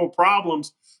first world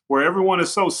problems where everyone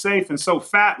is so safe and so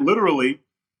fat, literally.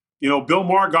 Bill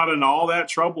Maher got into all that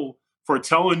trouble for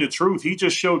telling the truth. He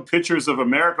just showed pictures of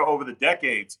America over the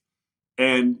decades.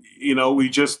 And,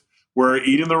 we're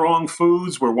eating the wrong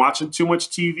foods. We're watching too much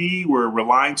TV. We're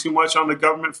relying too much on the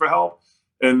government for help.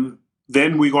 And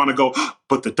then we want to go,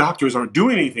 but the doctors aren't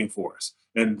doing anything for us.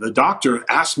 And the doctor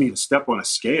asked me to step on a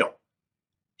scale.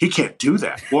 He can't do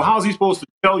that. Well, how's he supposed to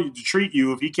tell you to treat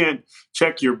you if he can't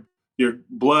check your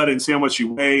blood and see how much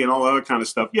you weigh and all that other kind of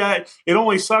stuff? Yeah, it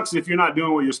only sucks if you're not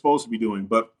doing what you're supposed to be doing,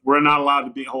 but we're not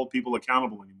allowed to hold people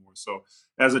accountable anymore. So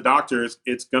as a doctor,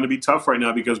 it's going to be tough right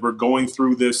now because we're going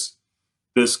through this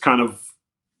kind of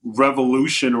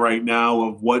revolution right now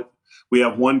of what we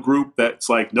have. One group that's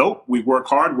like, nope, we work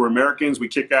hard. We're Americans. We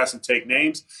kick ass and take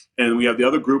names. And we have the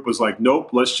other group was like,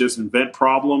 nope, let's just invent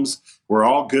problems. We're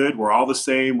all good. We're all the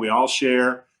same. We all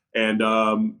share. And,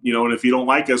 and if you don't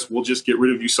like us, we'll just get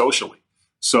rid of you socially.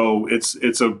 So it's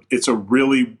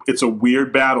a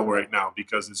weird battle right now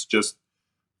because it's just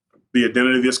the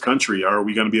identity of this country. Are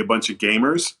we going to be a bunch of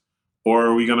gamers, or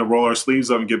are we going to roll our sleeves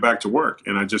up and get back to work?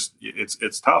 And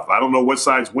it's tough. I don't know what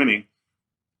side's winning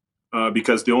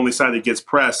because the only side that gets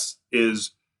press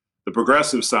is the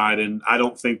progressive side. And I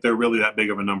don't think they're really that big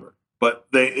of a number, but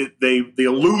the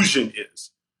illusion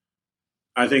is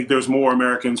I think there's more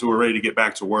Americans who are ready to get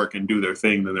back to work and do their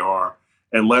thing than there are,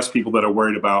 and less people that are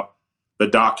worried about the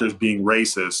doctors being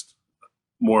racist,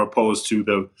 more opposed to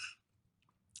the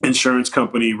insurance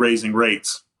company raising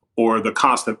rates or the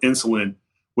cost of insulin,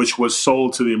 which was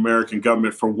sold to the American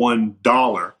government for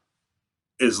 $1,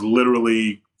 is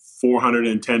literally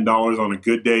 $410 on a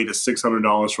good day to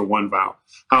 $600 for one vial.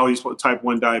 How these type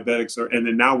 1 diabetics are, and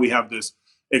then now we have this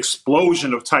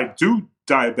explosion of type 2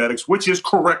 diabetics, which is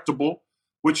correctable,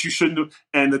 which you shouldn't do.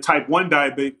 And the type 1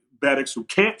 diabetics who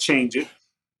can't change it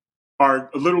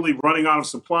are literally running out of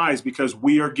supplies because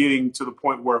we are getting to the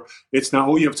point where it's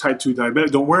now, oh, you have type 2 diabetes.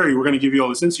 Don't worry, we're going to give you all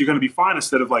this insulin. You're going to be fine,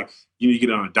 instead of like, you need to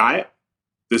get on a diet.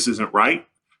 This isn't right.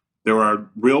 There are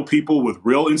real people with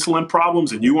real insulin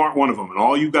problems, and you aren't one of them. And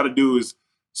all you got to do is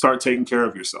start taking care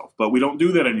of yourself. But we don't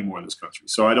do that anymore in this country.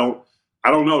 So I don't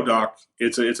know, Doc.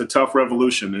 It's a tough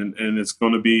revolution, and it's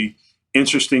going to be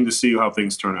interesting to see how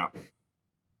things turn out.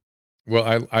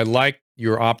 Well, I like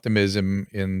your optimism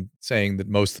in saying that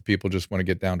most of the people just want to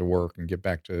get down to work and get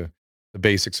back to the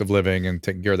basics of living and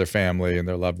taking care of their family and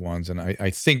their loved ones. And I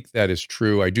think that is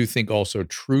true. I do think also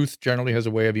truth generally has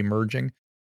a way of emerging,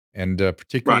 and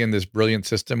particularly in this brilliant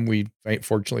system we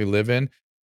fortunately live in.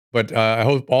 But I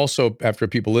hope also after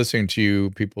people listening to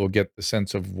you, people get the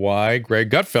sense of why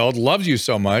Greg Gutfeld loves you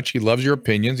so much. He loves your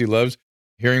opinions. He loves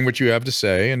hearing what you have to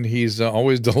say, and he's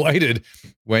always delighted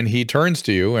when he turns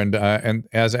to you, and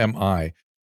as am I.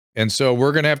 And so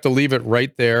we're going to have to leave it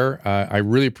right there. I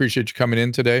really appreciate you coming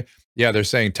in today. Yeah, they're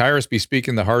saying Tyrus be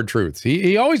speaking the hard truths.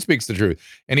 He always speaks the truth,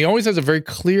 and he always has a very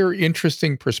clear,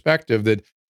 interesting perspective that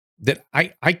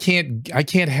I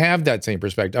can't have that same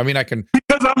perspective. I mean, I can,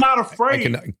 because I'm not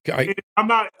afraid. I'm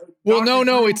not. Well,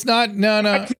 no, it's not. No.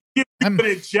 I can give you an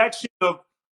injection of.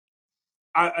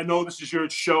 I know this is your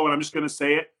show, and I'm just going to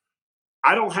say it.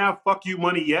 I don't have fuck you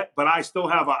money yet, but I still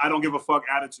have a I don't give a fuck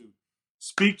attitude.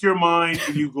 Speak your mind,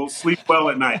 and you go sleep well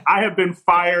at night. I have been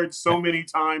fired so many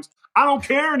times. I don't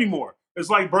care anymore. It's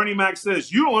like Bernie Mac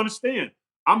says, you don't understand.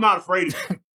 I'm not afraid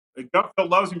of it. Gutfeld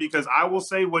loves me because I will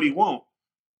say what he won't,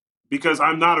 because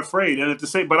I'm not afraid. And at the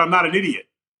same, but I'm not an idiot.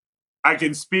 I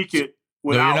can speak it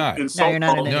without insulting.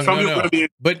 No.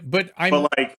 But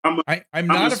I'm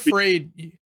not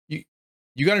afraid.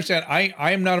 You got to understand,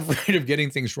 I am not afraid of getting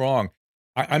things wrong.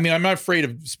 I mean, I'm not afraid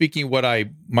of speaking what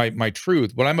my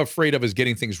truth. What I'm afraid of is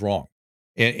getting things wrong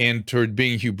and toward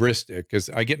being hubristic, because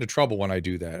I get into trouble when I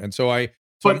do that. And so I'm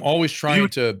always trying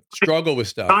to struggle with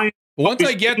stuff. But once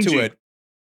I get to it.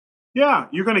 Yeah,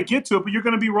 you're going to get to it, but you're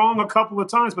going to be wrong a couple of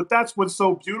times. But that's what's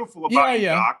so beautiful about you,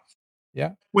 Doc.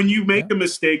 Yeah. When you make a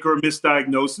mistake or a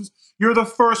misdiagnosis, you're the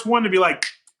first one to be like,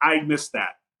 I missed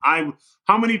that.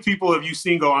 How many people have you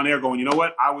seen go on air going, you know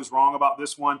what? I was wrong about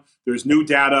this one. There's new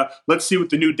data. Let's see what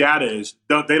the new data is.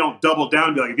 They don't double down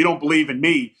and be like, if you don't believe in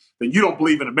me, then you don't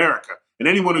believe in America. And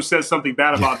anyone who says something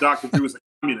bad about Dr. Drew is a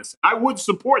communist. I would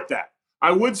support that.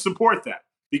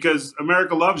 Because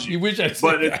America loves you. You wish I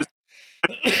said that.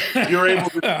 You're able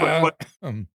to.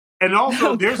 And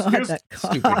also, there's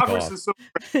progress is so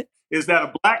great, is that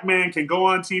a black man can go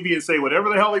on TV and say whatever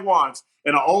the hell he wants,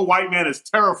 and an old white man is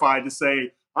terrified to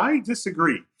say, I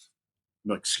disagree.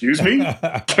 I'm like, excuse me?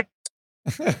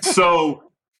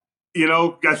 So,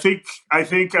 I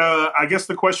guess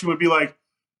the question would be like,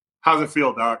 how's it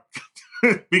feel, Doc?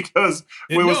 Because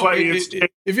it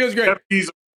feels great.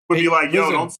 Would be like,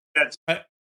 yo, don't say that.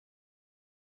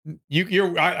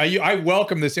 I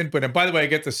welcome this input. And by the way, I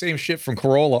get the same shit from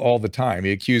Corolla all the time.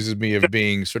 He accuses me of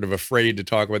being sort of afraid to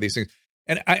talk about these things.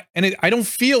 And I don't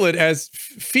feel it as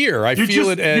fear. I feel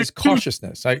it as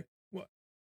cautiousness.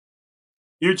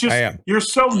 You're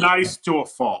so nice to a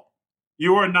fault.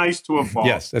 You are nice to a fault.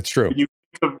 Yes, that's true. You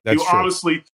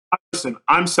honestly, listen,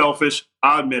 I'm selfish.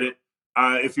 I'll admit it.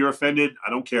 If you're offended, I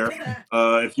don't care.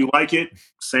 If you like it,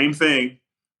 same thing.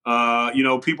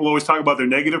 People always talk about their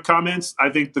negative comments. I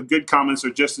think the good comments are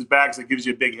just as bad because it gives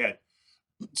you a big head.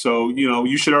 So,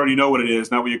 you should already know what it is,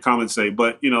 not what your comments say.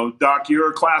 But, Doc, you're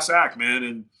a class act,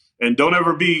 man. And don't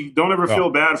ever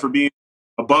feel bad for being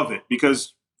above it,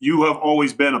 because you have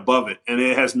always been above it, and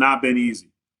it has not been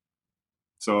easy.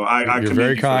 So you're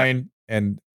very kind,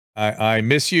 and I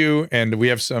miss you. And we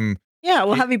have some. Yeah,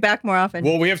 we'll have you back more often.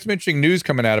 Well, we have some interesting news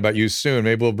coming out about you soon.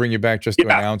 Maybe we'll bring you back just to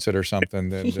announce it or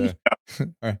something. And,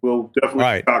 we'll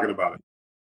definitely be talking about it.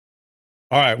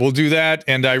 All right, we'll do that.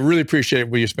 And I really appreciate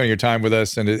when you're spending your time with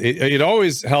us. And it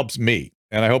always helps me.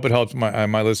 And I hope it helps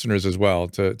my listeners as well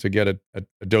to get a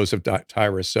dose of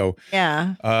Tyrus. So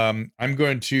yeah, I'm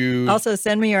going to also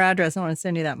send me your address. I want to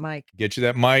send you that mic. Get you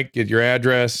that mic. Get your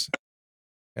address.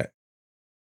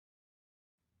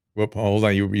 Whoop! Hold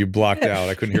on, you blocked out.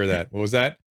 I couldn't hear that. What was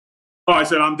that? Oh, I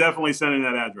said I'm definitely sending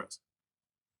that address.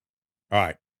 All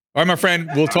right. All right, my friend.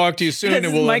 We'll talk to you soon,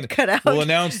 and we'll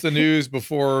announce the news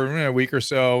before a week or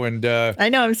so. And I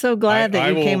know I'm so glad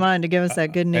that you came on to give us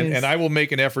that good news. And I will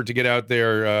make an effort to get out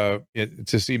there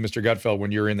to see Mr. Gutfeld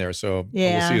when you're in there. So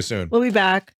we'll see you soon. We'll be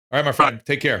back. All right, my friend.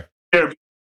 Take care.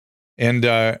 And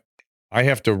I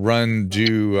have to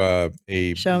do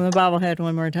show him the bobblehead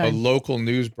one more time. A local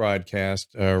news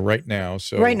broadcast right now.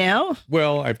 So right now?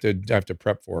 Well, I have to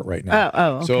prep for it right now.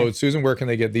 Okay. So Susan, where can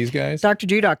they get these guys?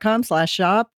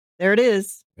 drdrew.com/shop. There it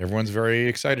is. Everyone's very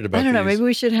excited about. I don't know. These. Maybe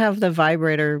we should have the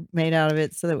vibrator made out of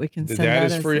it so that we can send that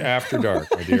is for after dark,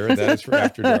 my dear. That is for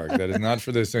after dark. That is not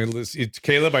for this. It's,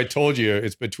 Caleb, I told you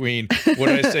it's between what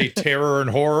did I say, terror and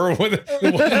horror. What did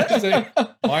I say?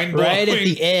 Mind blowing, right at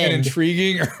the end, and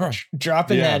intriguing.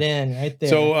 Dropping that in right there.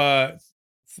 So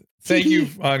thank you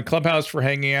on Clubhouse for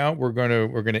hanging out. We're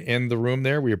gonna end the room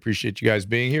there. We appreciate you guys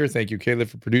being here. Thank you, Caleb,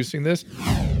 for producing this.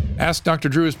 Ask Dr.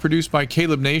 Drew is produced by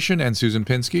Caleb Nation and Susan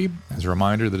Pinsky. As a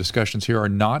reminder, the discussions here are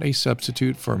not a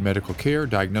substitute for medical care,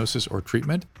 diagnosis, or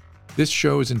treatment. This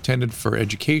show is intended for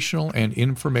educational and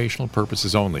informational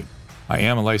purposes only. I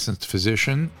am a licensed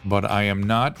physician, but I am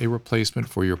not a replacement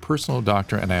for your personal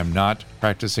doctor, and I am not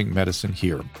practicing medicine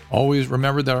here. Always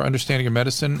remember that our understanding of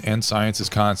medicine and science is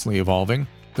constantly evolving.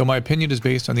 Though my opinion is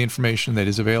based on the information that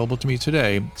is available to me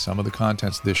today, some of the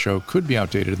contents of this show could be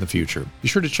outdated in the future. Be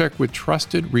sure to check with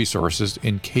trusted resources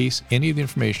in case any of the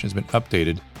information has been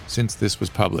updated since this was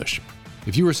published.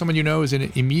 If you or someone you know is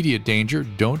in immediate danger,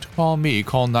 don't call me,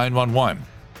 call 911.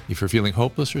 If you're feeling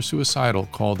hopeless or suicidal,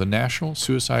 call the National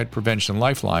Suicide Prevention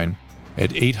Lifeline at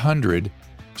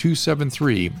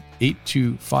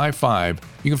 800-273-8255.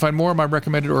 You can find more of my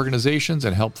recommended organizations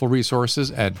and helpful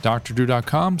resources at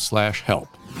drdrew.com/help.